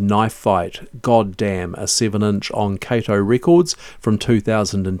was Knife Fight, Goddamn, a 7-inch on Kato Records from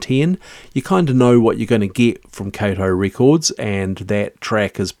 2010. You kind of know what you're going to get from Kato Records, and that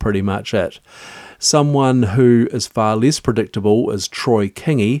track is pretty much it. Someone who is far less predictable is Troy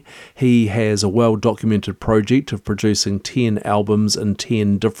Kingi. He has a well-documented project of producing 10 albums in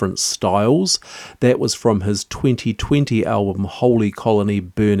 10 different styles. That was from his 2020 album Holy Colony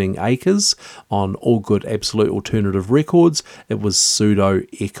Burning Acres on All Good Absolute Alternative Records. It was Pseudo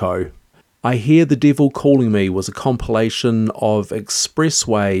Echo. I Hear the Devil Calling Me was a compilation of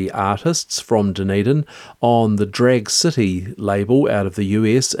Expressway artists from Dunedin on the Drag City label out of the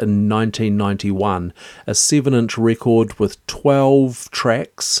US in 1991, a 7-inch record with 12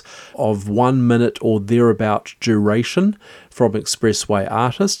 tracks of 1 minute or thereabout duration from Expressway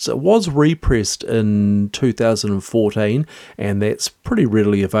artists. It was repressed in 2014, and that's pretty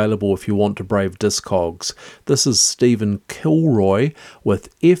readily available if you want to brave Discogs. This is Stephen Kilroy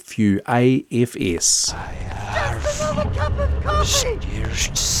with FUAFS. Just another cup of coffee!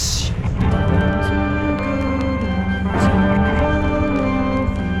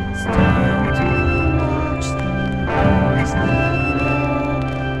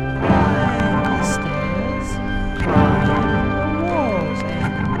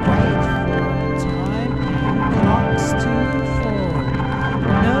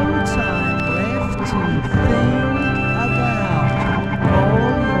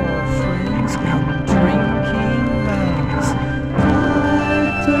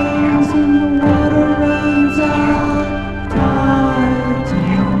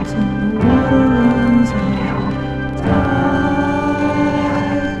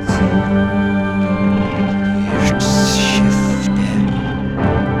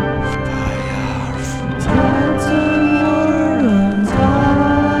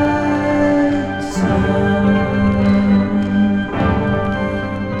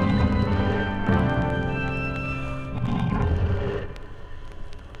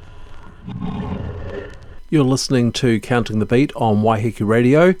 You're listening to Counting the Beat on Waiheke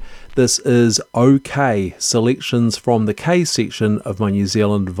Radio. This is OK, selections from the K section of my New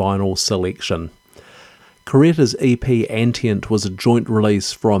Zealand vinyl selection. Coretta's EP Antient was a joint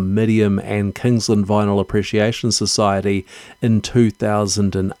release from Midium and Kingsland Vinyl Appreciation Society in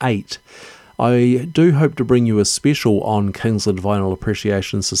 2008. I do hope to bring you a special on Kingsland Vinyl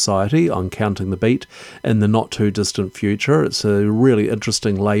Appreciation Society on Counting the Beat in the not too distant future. It's a really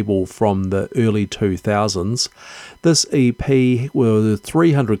interesting label from the early 2000s. This EP were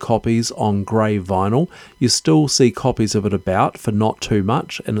 300 copies on grey vinyl. You still see copies of it about for not too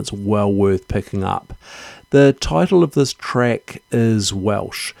much, and it's well worth picking up. The title of this track is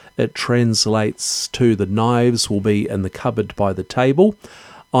Welsh. It translates to The Knives Will Be in the Cupboard by the Table.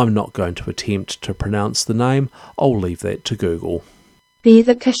 I'm not going to attempt to pronounce the name. I'll leave that to Google.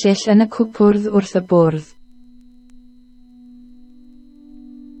 Bydd y cysill yn y cwpwrdd wrth y bwrdd.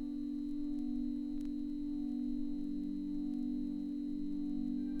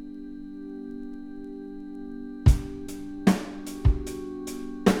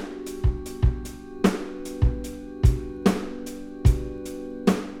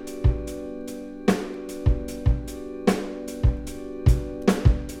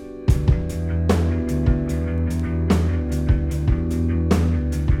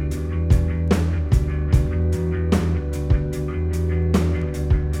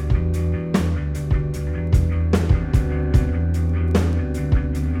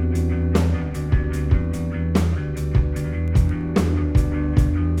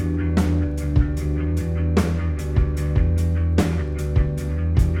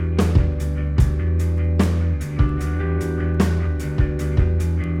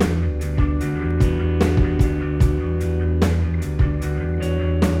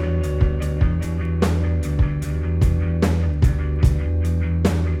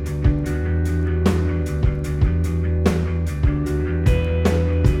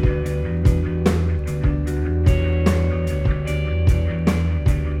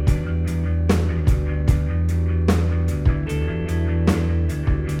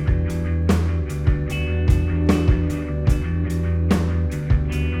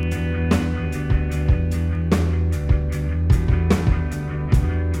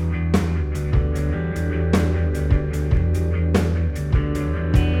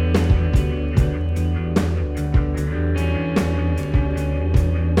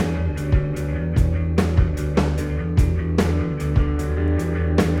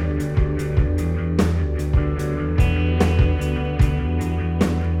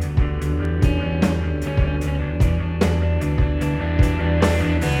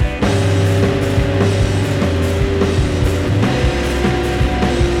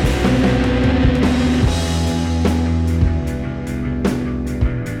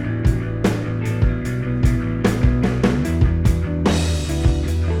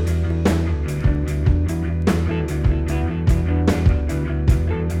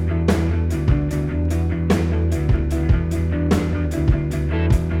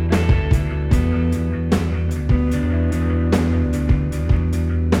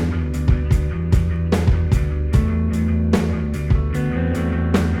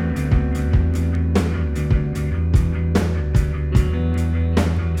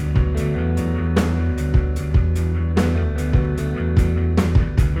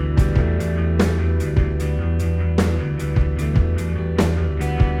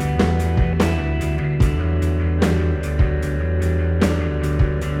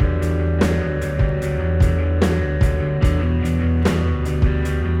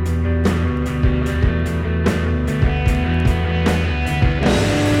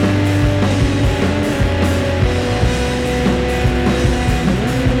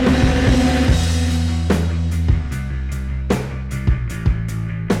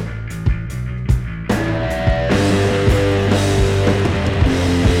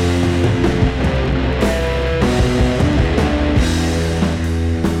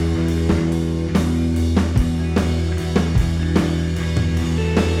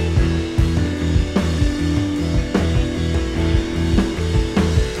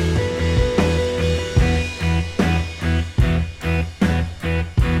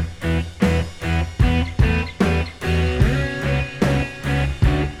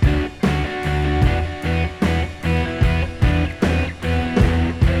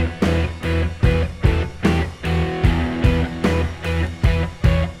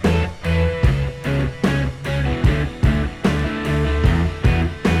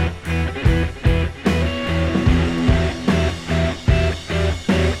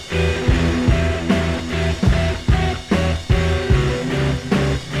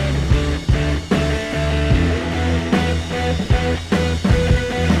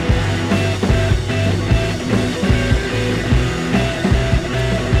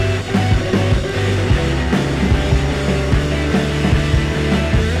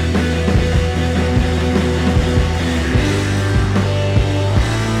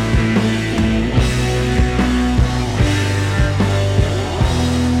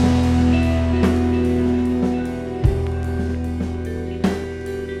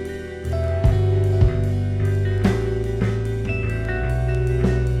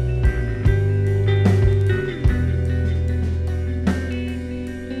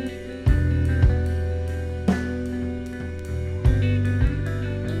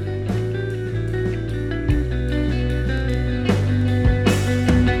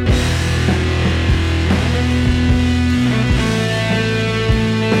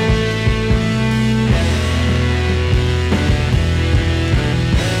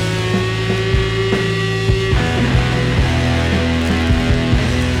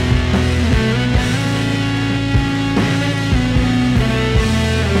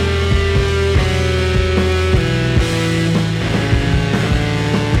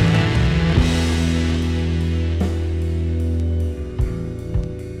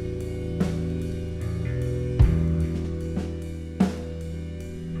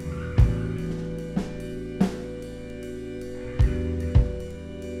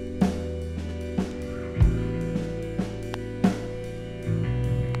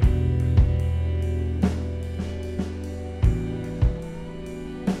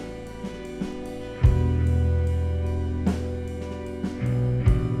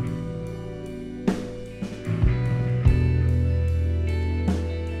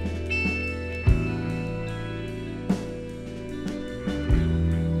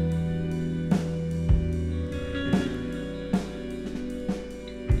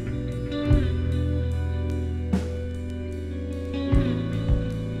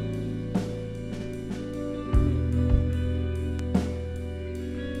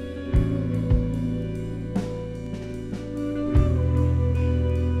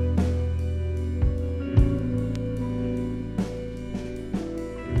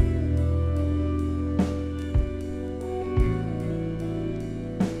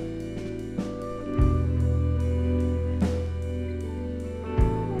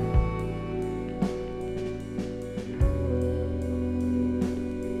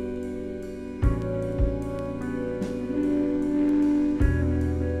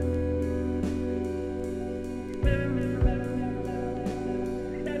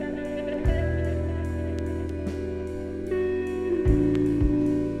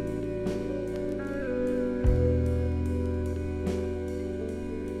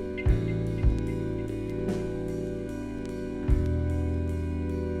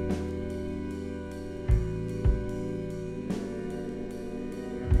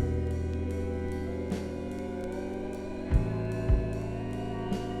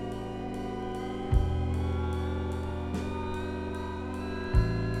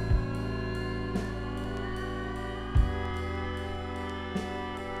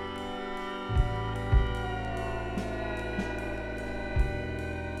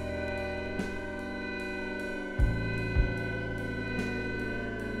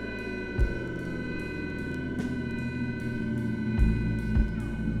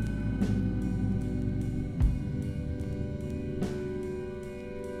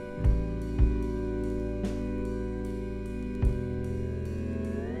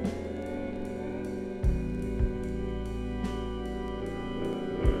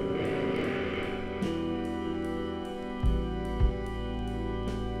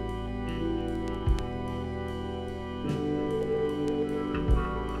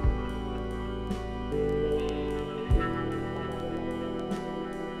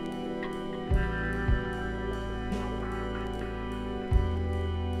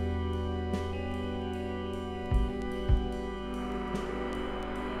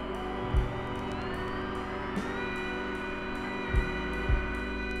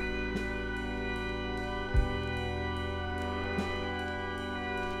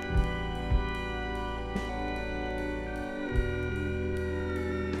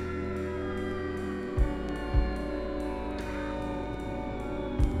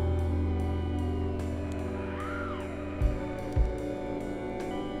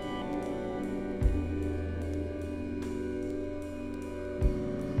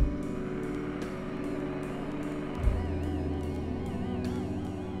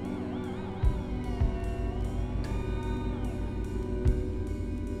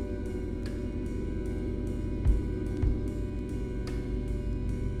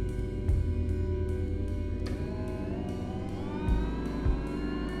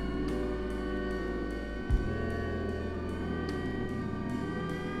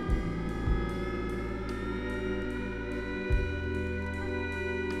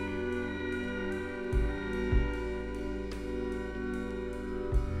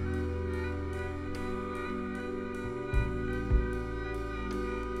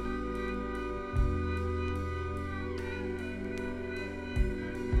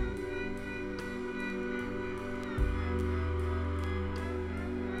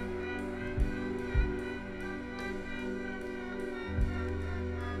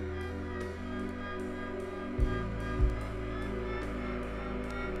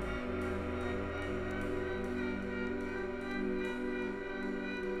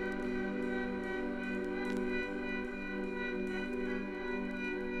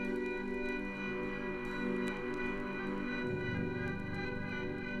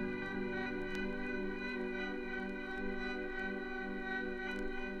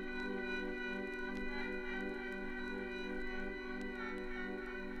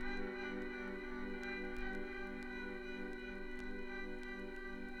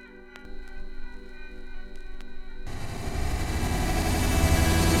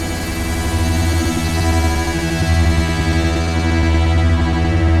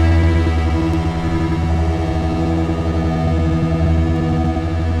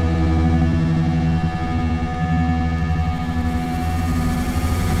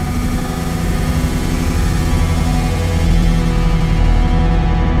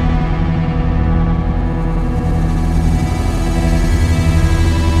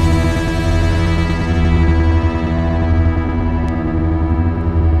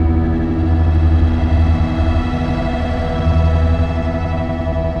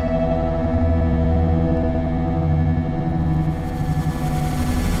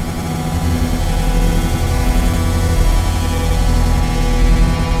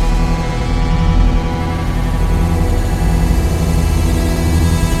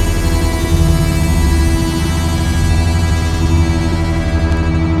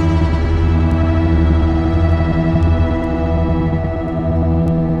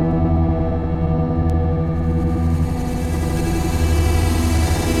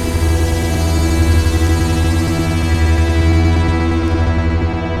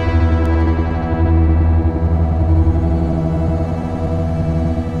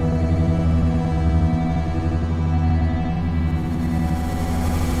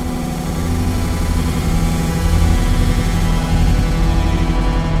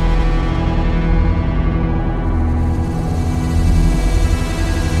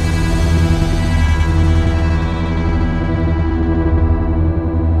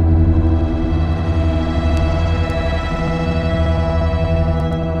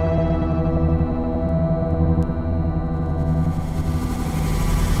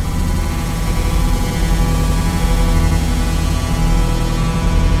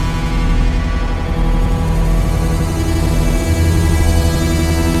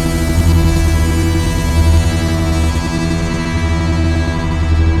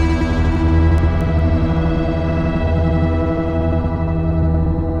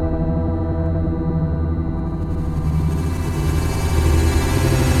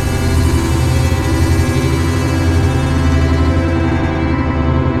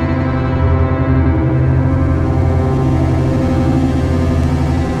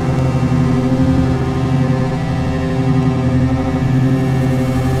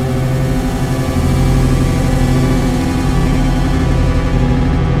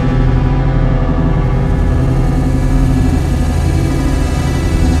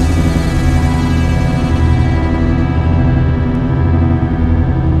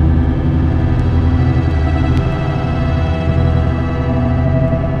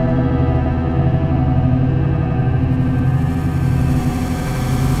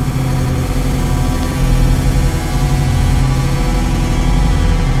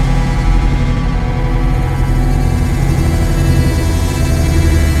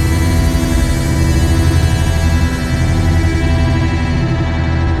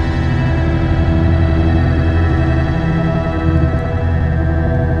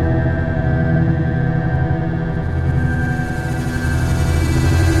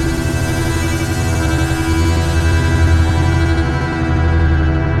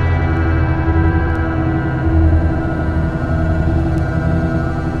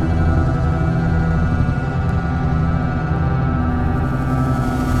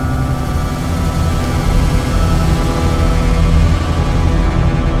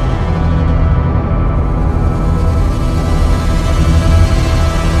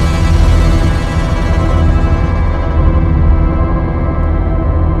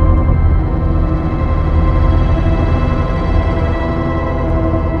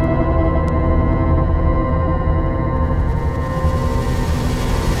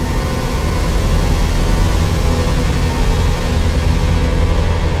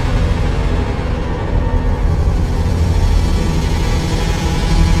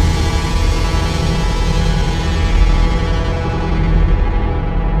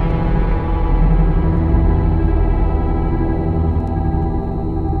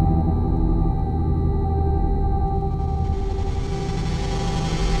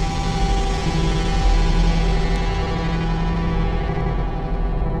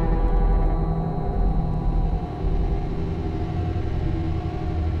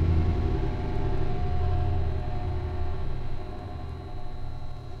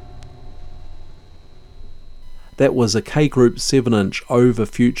 That was a K Group 7-inch Over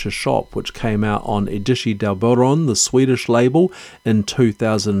Future Shop, which came out on Edici del Baron, the Swedish label, in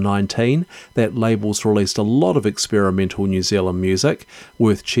 2019. That label's released a lot of experimental New Zealand music,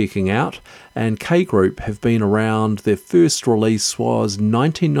 worth checking out. And K Group have been around. Their first release was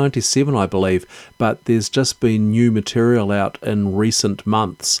 1997, I believe, but there's just been new material out in recent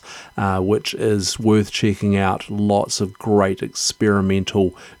months, which is worth checking out. Lots of great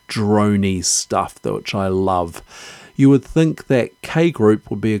experimental droney stuff, which I love. You would think that K Group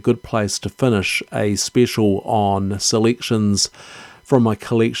would be a good place to finish a special on selections from my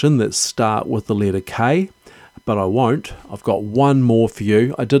collection that start with the letter K, but I won't. I've got one more for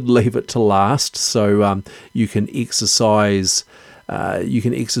you. I did leave it to last, so you can exercise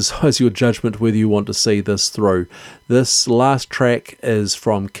your judgment whether you want to see this through. This last track is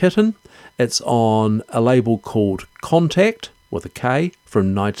from Kitten. It's on a label called Contact, with a K,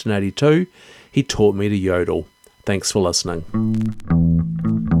 from 1982. He Taught Me to Yodel. Thanks for listening.